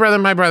 My brother,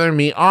 and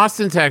me,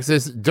 Austin,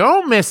 Texas.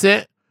 Don't miss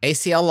it.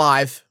 ACL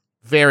Live.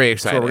 Very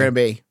excited. That's where we're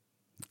going to be.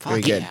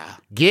 Very good. Yeah.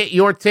 Get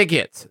your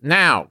tickets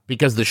now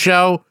because the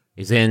show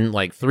is in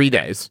like 3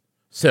 days.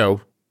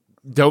 So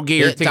don't get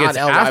your tickets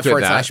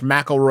after that.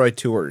 /McElroy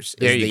Tours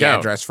there is you the go.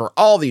 address for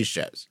all these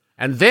shows.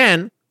 And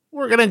then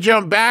we're going to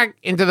jump back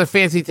into the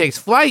Fancy Takes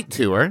Flight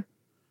tour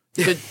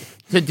to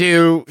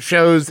do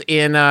shows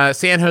in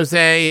San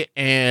Jose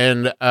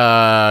and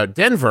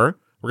Denver.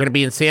 We're going to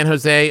be in San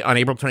Jose on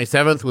April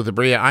 27th with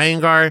Abria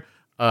Iyengar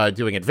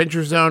doing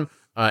Adventure Zone.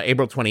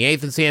 April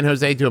 28th in San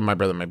Jose doing My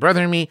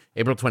Brother and Me.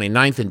 April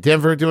 29th in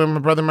Denver doing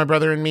My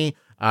Brother and Me.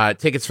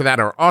 Tickets for that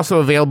are also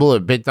available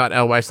at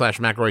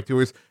bit.ly/McElroy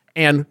Tours.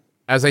 And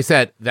as I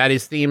said, that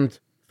is themed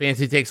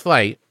Fancy Takes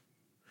Flight.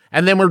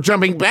 And then we're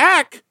jumping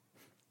back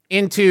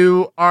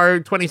into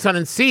our 20 Sun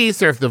and Sea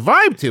Surf the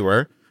Vibe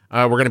Tour.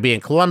 We're going to be in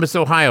Columbus,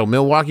 Ohio,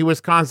 Milwaukee,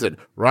 Wisconsin,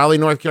 Raleigh,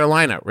 North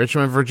Carolina,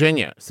 Richmond,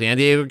 Virginia, San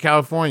Diego,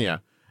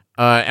 California,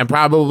 and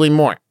probably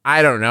more.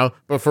 I don't know.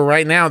 But for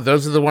right now,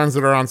 those are the ones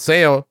that are on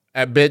sale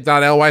at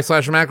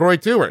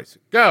bit.ly/McElroy Tours.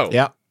 Go.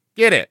 Yep.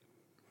 Get it.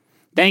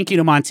 Thank you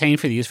to Montaigne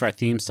for the use of our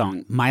theme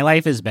song, My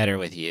Life is Better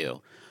With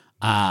You.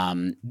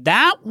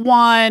 That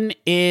one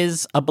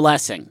is a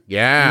blessing.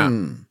 Yeah.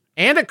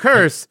 And a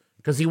curse,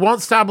 because you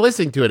won't stop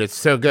listening to it. It's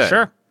so good.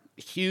 Sure.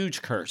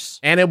 Huge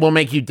curse. And it will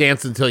make you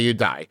dance until you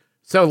die.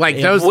 So, like,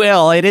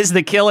 It is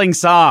the killing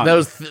song.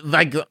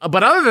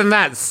 But other than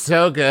that,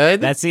 so good.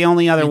 That's the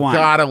only other one. You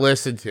gotta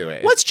listen to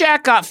it. What's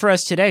Jack got for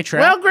us today,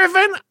 Trev? Well,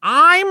 Griffin,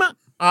 I'm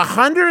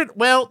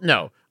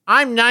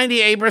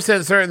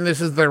 98% certain this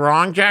is the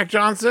wrong Jack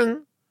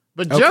Johnson.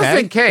 But just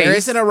in case. There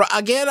isn't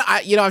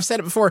I've said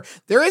it before.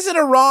 There isn't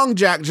a wrong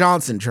Jack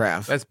Johnson,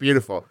 Trav. That's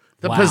beautiful.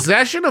 The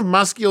possession of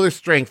muscular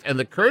strength and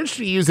the courage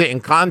to use it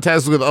in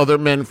contests with other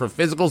men for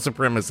physical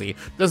supremacy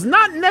does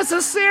not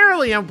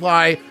necessarily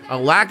imply a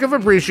lack of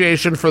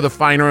appreciation for the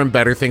finer and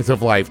better things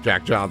of life,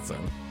 Jack Johnson.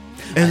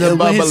 And the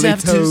bubbly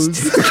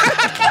toes.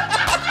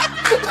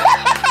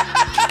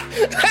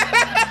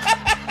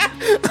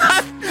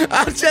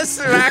 I'm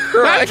just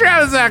McElroy. I'm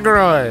Travis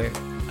McElroy.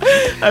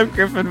 I'm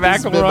Griffin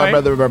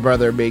McElroy. My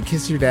brother, me.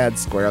 Kiss your dad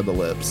square on the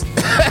lips.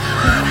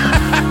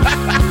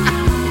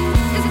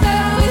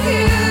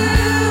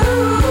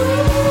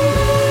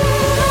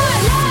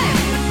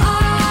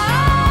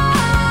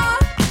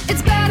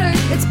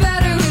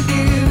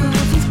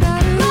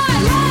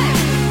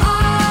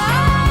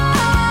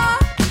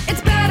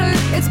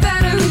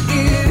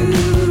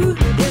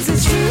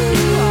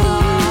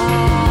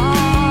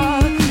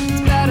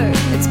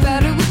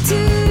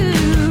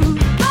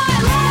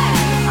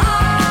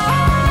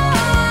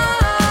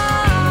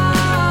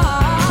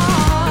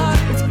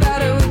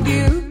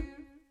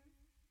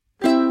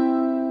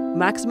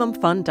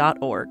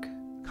 MaximumFun.org.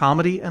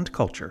 Comedy and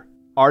culture.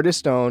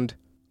 Artist owned.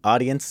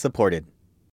 Audience supported.